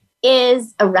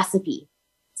is a recipe.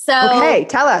 So okay,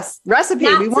 tell us recipe.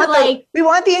 We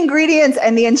want the ingredients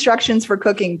and the instructions for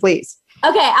cooking, please.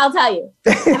 Okay, I'll tell you.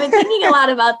 I've been thinking a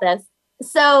lot about this.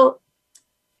 So,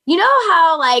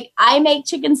 how I make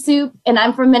chicken soup and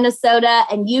I'm from Minnesota,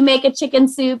 and you make a chicken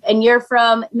soup and you're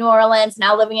from New Orleans,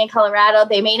 now living in Colorado.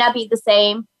 They may not be the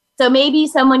same. So maybe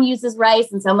someone uses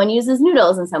rice and someone uses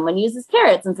noodles and someone uses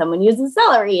carrots and someone uses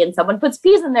celery and someone puts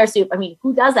peas in their soup. I mean,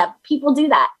 who does that? People do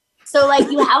that. So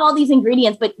you have all these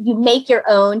ingredients, but you make your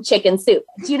own chicken soup.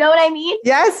 Do you know what I mean?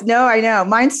 Yes. No, I know.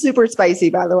 Mine's super spicy,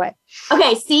 by the way.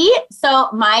 Okay. See,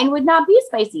 so mine would not be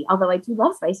spicy, although I do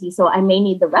love spicy. So I may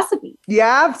need the recipe.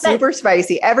 Yeah. Super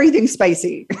spicy. Everything's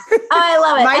spicy. Oh, I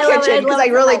love it. My kitchen, because I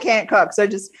really can't cook. So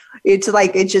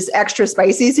it's just extra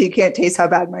spicy. So you can't taste how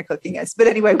bad my cooking is. But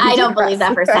anyway, I don't believe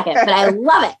that for a second, but I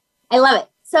love it. I love it.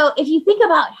 So if you think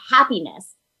about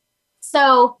happiness,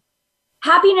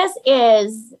 happiness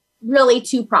is really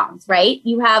 2 prongs, right?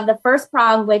 You have the first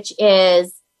prong, which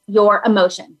is your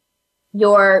emotion,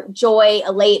 your joy,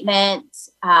 elatement,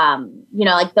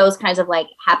 those kinds of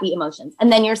happy emotions.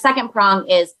 And then your second prong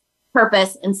is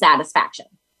purpose and satisfaction,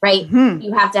 right? Mm-hmm.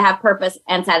 You have to have purpose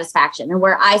and satisfaction. And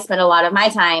where I spend a lot of my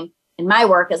time in my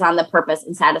work is on the purpose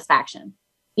and satisfaction.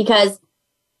 Because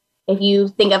if you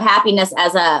think of happiness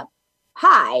as a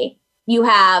pie, you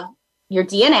have your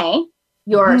DNA,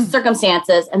 your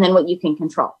circumstances, and then what you can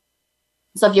control.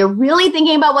 So if you're really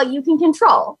thinking about what you can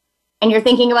control and you're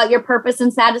thinking about your purpose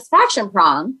and satisfaction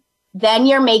prong, then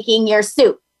you're making your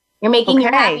soup. You're making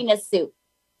your happiness soup.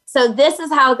 So this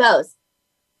is how it goes.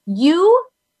 You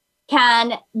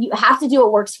have to do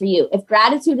what works for you. If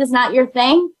gratitude is not your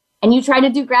thing and you try to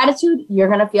do gratitude, you're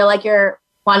going to feel like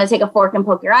want to take a fork and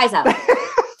poke your eyes out.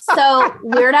 So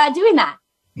we're not doing that.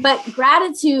 But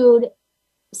gratitude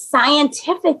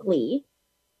scientifically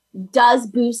does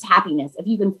boost happiness if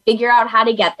you can figure out how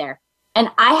to get there. And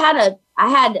I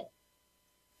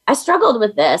struggled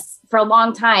with this for a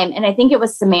long time, and I think it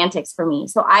was semantics for me.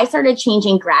 So I started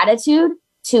changing gratitude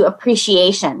to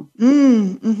appreciation.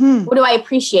 Mm-hmm. What do I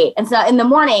appreciate? And so in the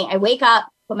morning, I wake up,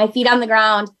 put my feet on the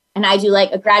ground, and I do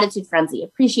a gratitude frenzy,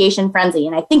 appreciation frenzy.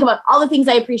 And I think about all the things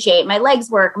I appreciate. My legs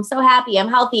work. I'm so happy. I'm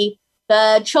healthy.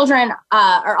 The children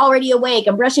are already awake.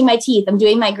 I'm brushing my teeth. I'm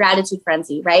doing my gratitude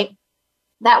frenzy, right?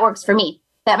 That works for me.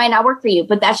 That might not work for you,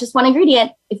 but that's just one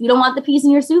ingredient. If you don't want the peas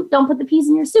in your soup, don't put the peas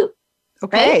in your soup.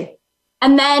 Okay. Right?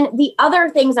 And then the other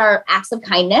things are acts of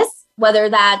kindness, whether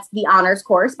that's the honors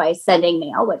course by sending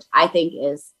mail, which I think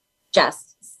is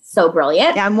just so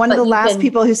brilliant. Yeah, I'm one of the last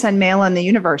people who send mail in the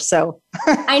universe. So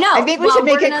I know. I think we should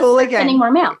make it cool again. Sending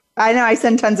more mail. I know. I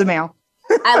send tons of mail.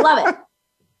 I love it.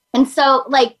 And so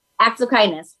like acts of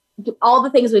kindness, all the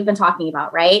things we've been talking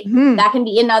about, right? Mm-hmm. That can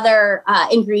be another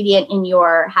ingredient in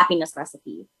your happiness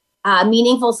recipe.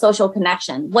 Meaningful social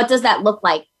connection. What does that look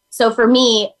like? So for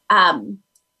me,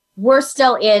 we're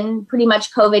still in pretty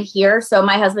much COVID here. So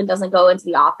my husband doesn't go into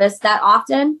the office that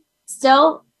often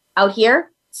still out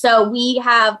here. So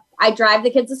I drive the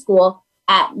kids to school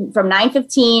from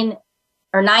 9:15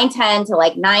 or 9:10 to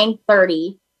like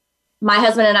 9:30. My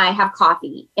husband and I have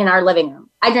coffee in our living room.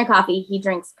 I drink coffee. He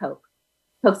drinks Coke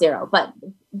Zero, but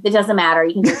it doesn't matter.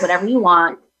 You can drink whatever you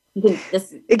want. You can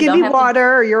just, it can be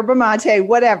water or yerba mate,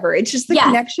 whatever. It's just the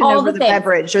connection over the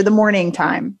beverage or the morning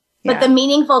time. But the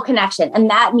meaningful connection, and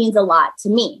that means a lot to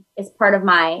me. It's part of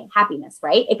my happiness,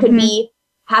 right? It could be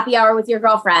happy hour with your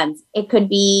girlfriends. It could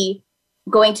be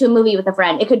going to a movie with a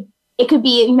friend. It could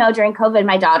be, during COVID,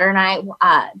 my daughter and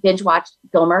I binge watched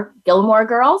Gilmore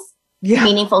Girls. Yeah.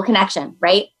 Meaningful connection,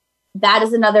 right? That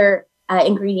is another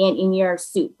ingredient in your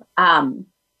soup.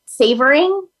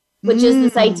 Savoring, which is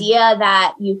this idea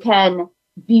that you can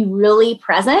be really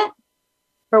present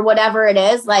for whatever it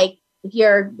is. Like if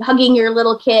you're hugging your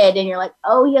little kid and you're like,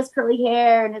 oh, he has curly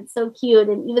hair and it's so cute.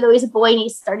 And even though he's a boy and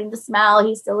he's starting to smell,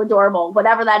 he's still adorable,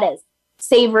 whatever that is.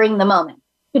 Savoring the moment.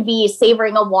 Could be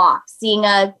savoring a walk, seeing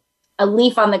a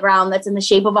leaf on the ground that's in the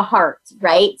shape of a heart,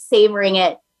 right? Savoring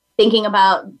it, thinking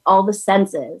about all the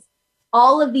senses.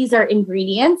 All of these are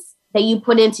ingredients that you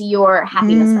put into your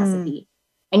happiness recipe.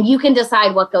 And you can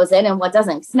decide what goes in and what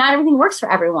doesn't. Because not everything works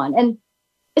for everyone. And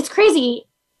it's crazy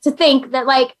to think that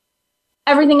like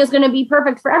everything is going to be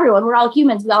perfect for everyone. We're all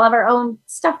humans. We all have our own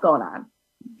stuff going on.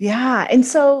 Yeah. And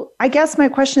so I guess my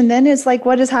question then is like,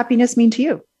 what does happiness mean to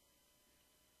you?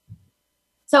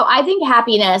 So I think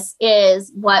happiness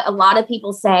is what a lot of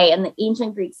people say, and the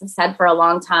ancient Greeks have said for a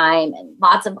long time, and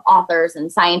lots of authors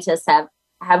and scientists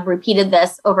have repeated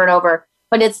this over and over,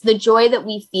 but it's the joy that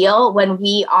we feel when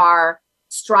we are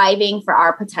striving for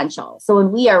our potential. So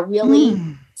when we are really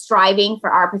striving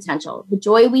for our potential, the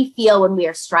joy we feel when we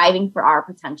are striving for our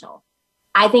potential,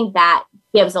 I think that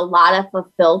gives a lot of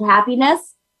fulfilled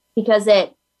happiness because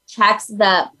it checks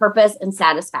the purpose and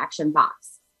satisfaction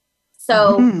box.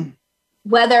 So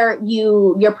whether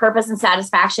your purpose and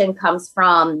satisfaction comes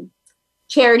from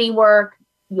charity work,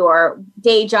 your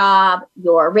day job,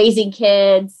 your raising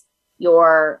kids,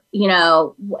 your,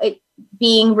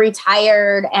 being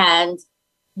retired and,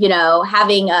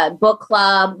 having a book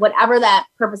club, whatever that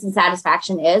purpose and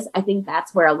satisfaction is, I think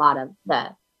that's where a lot of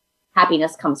the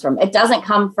happiness comes from. It doesn't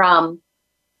come from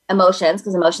emotions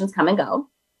because emotions come and go,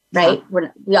 right?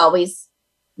 Yeah.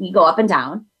 We go up and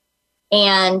down,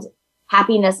 and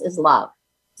happiness is love.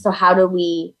 So how do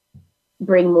we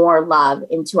bring more love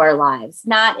into our lives?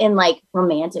 Not in like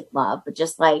romantic love, but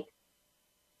just like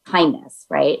kindness,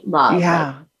 right? Love.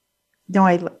 Yeah. No,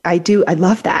 I do. I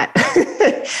love that.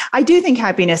 I do think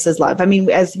happiness is love. I mean,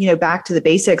 as back to the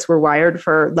basics, we're wired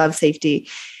for love, safety,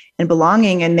 and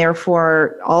belonging. And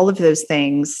therefore all of those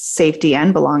things, safety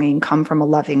and belonging, come from a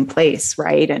loving place.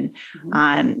 Right. And,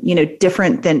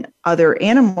 different than other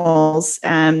animals,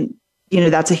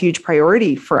 that's a huge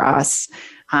priority for us.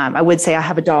 I would say I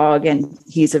have a dog and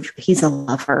he's a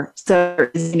lover. So,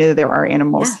 there are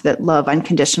animals that love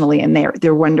unconditionally, and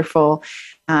they're wonderful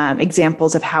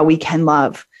examples of how we can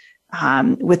love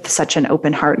with such an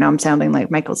open heart. Now I'm sounding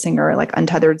like Michael Singer, like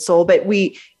untethered soul, but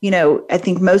we, I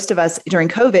think most of us during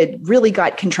COVID really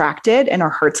got contracted and our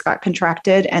hearts got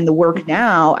contracted. And the work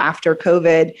now after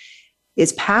COVID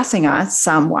is passing us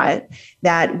somewhat,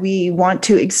 that we want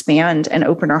to expand and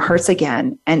open our hearts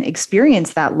again and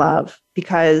experience that love,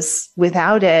 because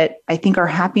without it, I think our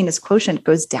happiness quotient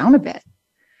goes down a bit.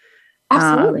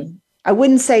 Absolutely. I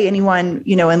wouldn't say anyone,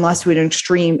 unless we're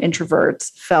extreme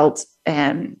introverts, felt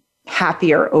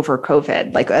happier over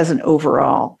COVID, like as an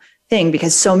overall thing,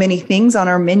 because so many things on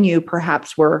our menu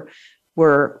perhaps were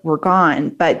gone.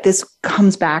 But this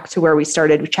comes back to where we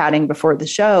started chatting before the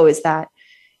show, is that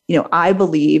I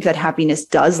believe that happiness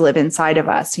does live inside of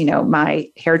us.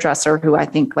 My hairdresser, who I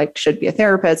think like should be a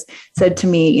therapist, said to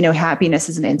me, happiness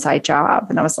is an inside job.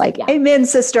 And I was like, amen,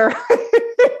 sister.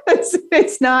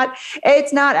 It's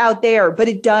not out there, but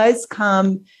it does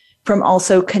come from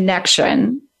also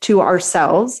connection to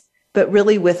ourselves, but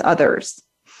really with others.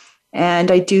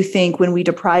 And I do think when we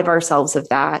deprive ourselves of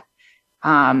that,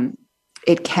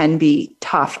 it can be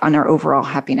tough on our overall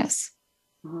happiness.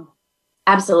 Mm-hmm.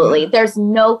 Absolutely. There's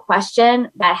no question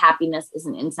that happiness is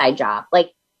an inside job.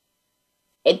 Like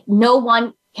no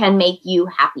one can make you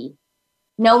happy.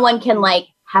 No one can like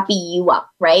happy you up,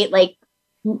 right? Like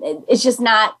it's just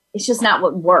not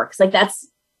what works. Like that's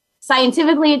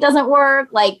scientifically, it doesn't work.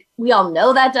 Like we all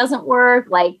know that doesn't work.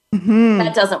 Like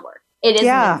that doesn't work. It is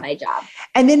an inside job.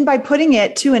 And then by putting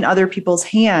it too in other people's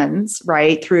hands,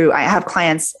 right? I have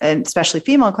clients, and especially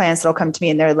female clients, that'll come to me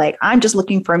and they're like, I'm just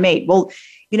looking for a mate. Well,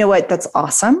 you know what? That's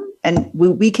awesome. And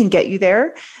we can get you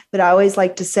there. But I always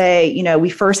like to say, you know,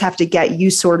 we first have to get you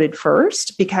sorted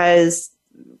first, because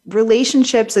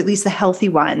relationships, at least the healthy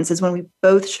ones, is when we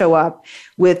both show up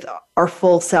with our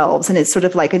full selves. And it's sort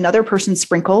of like another person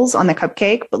sprinkles on the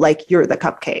cupcake, but like you're the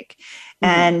cupcake.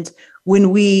 And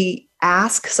when we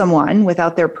ask someone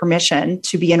without their permission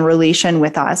to be in relation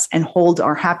with us and hold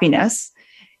our happiness,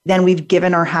 then we've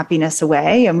given our happiness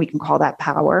away, and we can call that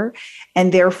power.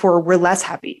 And therefore we're less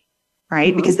happy,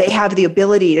 right? Because they have the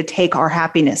ability to take our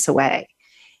happiness away.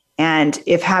 And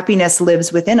if happiness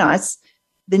lives within us,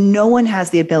 then no one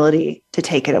has the ability to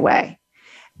take it away.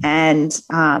 And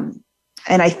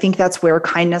I think that's where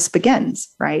kindness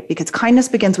begins, right? Because kindness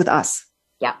begins with us.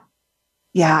 Yeah.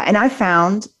 Yeah. And I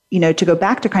found, you know, to go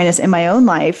back to kindness in my own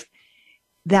life,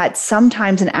 that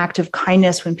sometimes an act of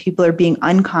kindness when people are being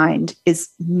unkind is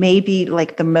maybe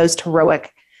like the most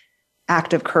heroic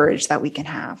act of courage that we can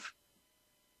have.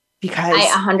 Because I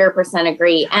 100%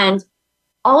 agree. And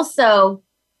also,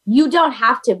 you don't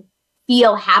have to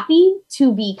feel happy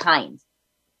to be kind.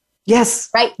 Yes.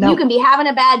 Right? No. You can be having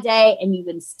a bad day and you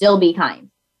can still be kind.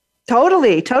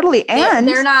 Totally. And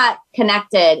they're not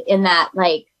connected in that,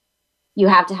 like, you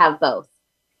have to have both.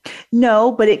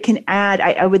 No, but it can add,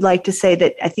 I would like to say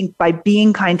that I think by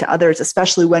being kind to others,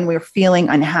 especially when we're feeling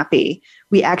unhappy,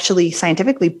 we actually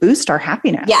scientifically boost our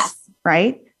happiness. Yes.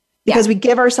 Right? Because we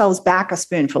give ourselves back a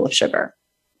spoonful of sugar.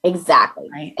 Exactly.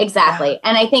 Right? Exactly. Yeah.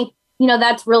 And I think, you know,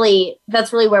 that's really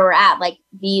where we're at. Like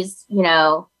these, you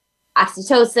know,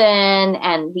 oxytocin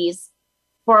and these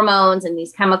hormones and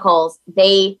these chemicals,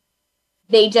 they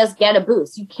just get a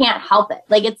boost. You can't help it.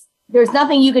 Like there's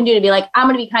nothing you can do to be like, I'm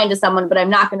going to be kind to someone, but I'm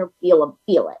not going to feel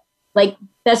it. Like,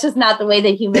 that's just not the way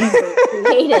that humans were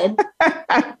created.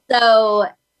 So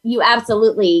you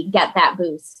absolutely get that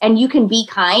boost, and you can be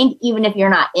kind even if you're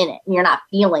not in it and you're not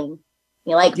feeling,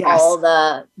 you know, like all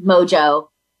the mojo,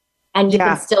 and you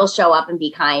can still show up and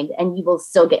be kind, and you will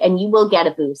get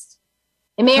a boost.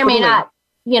 It may or may not,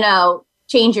 you know,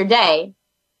 change your day.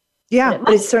 Yeah,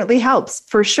 but it certainly helps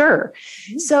for sure.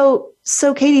 So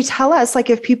Katie, tell us, like,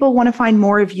 if people want to find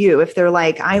more of you, if they're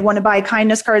like, I want to buy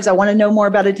kindness cards, I want to know more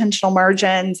about attentional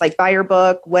margins, like buy your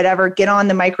book, whatever, get on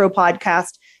the micro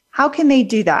podcast. How can they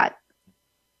do that?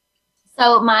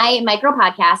 So my micro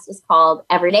podcast is called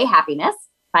Everyday Happiness,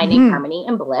 Finding Harmony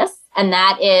and Bliss. And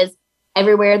that is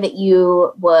everywhere that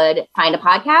you would find a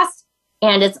podcast.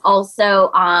 And it's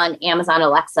also on Amazon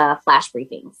Alexa flash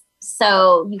briefings.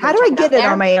 So you can how do I get it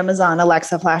on my Amazon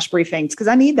Alexa flash briefings? Because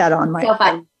I need that on my. So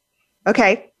fun.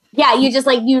 Okay. Yeah, you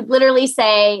literally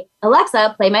say,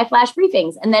 Alexa, play my flash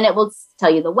briefings. And then it will tell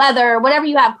you the weather, whatever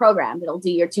you have programmed. It'll do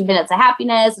your 2 minutes of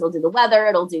happiness. It'll do the weather.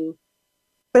 It'll do.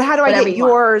 But how do I get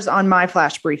yours on my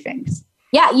flash briefings?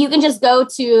 Yeah, you can just go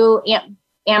to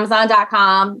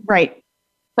Amazon.com. Right.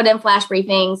 Put in flash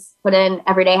briefings, put in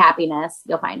Everyday Happiness.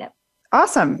 You'll find it.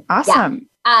 Awesome. Yeah.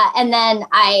 And then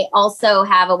I also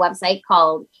have a website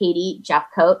called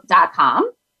KatieJeffcoat.com,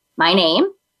 my name.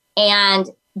 And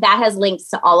that has links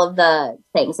to all of the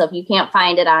things. So if you can't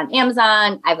find it on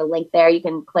Amazon, I have a link there you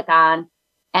can click on.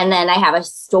 And then I have a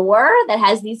store that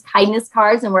has these kindness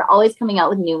cards, and we're always coming out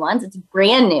with new ones. It's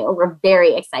brand new. We're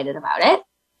very excited about it.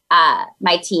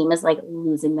 My team is like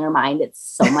losing their mind. It's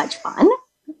so much fun.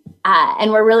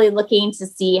 And we're really looking to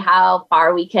see how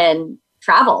far we can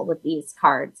travel with these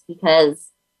cards, because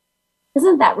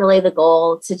isn't that really the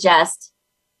goal, to just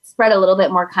spread a little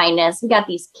bit more kindness? We got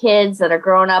these kids that are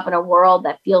growing up in a world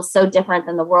that feels so different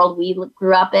than the world we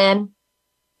grew up in.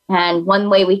 And one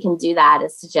way we can do that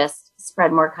is to just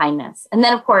spread more kindness. And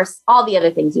then, of course, all the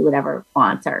other things you would ever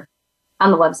want are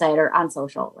on the website or on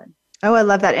social. Oh, I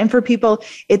love that. And for people,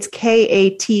 it's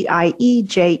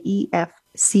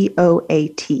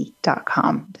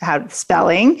KatieJeffcoat.com, how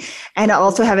spelling. And I'll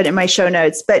also have it in my show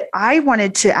notes. But I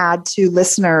wanted to add to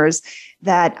listeners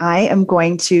that I am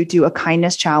going to do a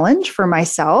kindness challenge for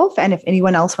myself. And if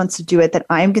anyone else wants to do it, that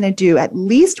I'm going to do at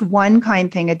least one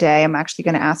kind thing a day. I'm actually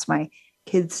going to ask my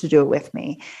kids to do it with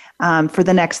me for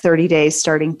the next 30 days,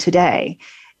 starting today,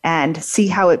 and see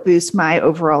how it boosts my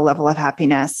overall level of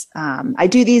happiness. I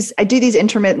do these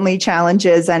intermittently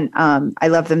challenges, and I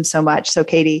love them so much. So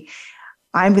Katie,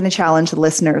 I'm going to challenge the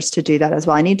listeners to do that as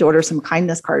well. I need to order some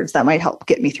kindness cards that might help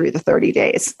get me through the 30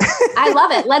 days. I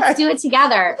love it. Let's do it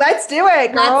together. Let's do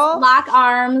it, girl. Let's lock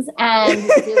arms and do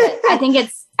it. I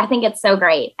think it's so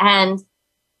great. And,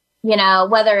 you know,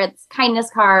 whether it's kindness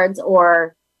cards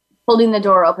or holding the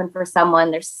door open for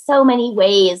someone, there's so many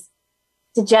ways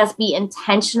to just be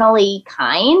intentionally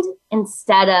kind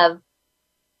instead of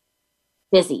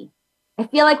busy. I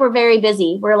feel like we're very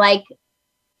busy. We're like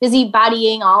busy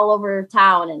bodying all over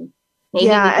town, and maybe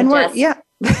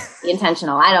be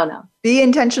intentional. I don't know. Be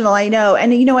intentional. I know.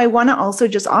 And, you know, I want to also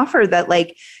just offer that,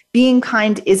 like, being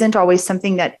kind isn't always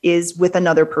something that is with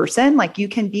another person. Like, you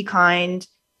can be kind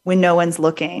when no one's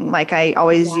looking. Like, I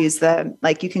always use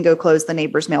you can go close the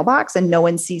neighbor's mailbox and no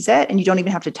one sees it, and you don't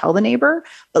even have to tell the neighbor,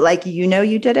 but like, you know,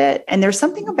 you did it. And there's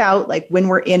something about, like, when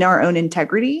we're in our own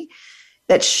integrity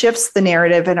that shifts the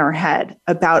narrative in our head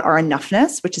about our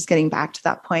enoughness, which is getting back to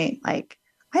that point. Like,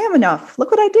 I am enough.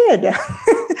 Look what I did.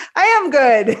 I am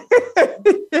good.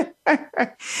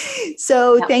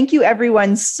 So thank you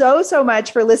everyone so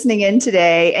much for listening in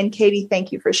today. And Katie,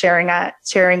 thank you for sharing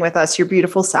with us your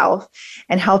beautiful self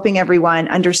and helping everyone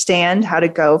understand how to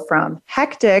go from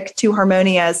hectic to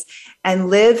harmonious and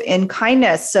live in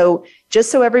kindness. So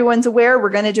just so everyone's aware, we're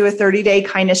going to do a 30-day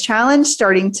kindness challenge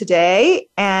starting today.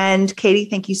 And Katie,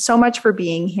 thank you so much for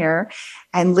being here.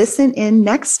 And listen in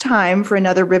next time for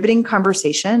another riveting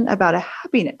conversation about a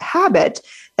habit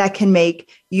that can make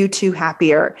you too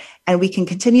happier. And we can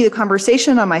continue the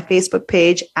conversation on my Facebook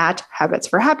page at Habits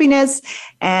for Happiness.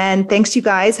 And thanks, you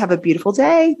guys. Have a beautiful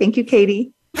day. Thank you,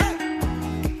 Katie.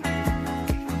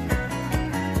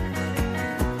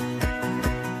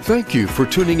 Thank you for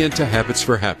tuning in to Habits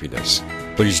for Happiness.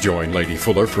 Please join Lady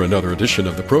Fuller for another edition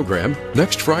of the program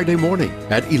next Friday morning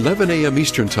at 11 a.m.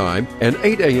 Eastern Time and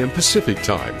 8 a.m. Pacific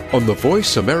Time on the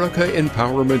Voice America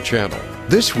Empowerment Channel.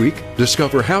 This week,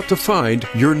 discover how to find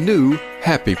your new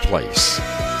happy place.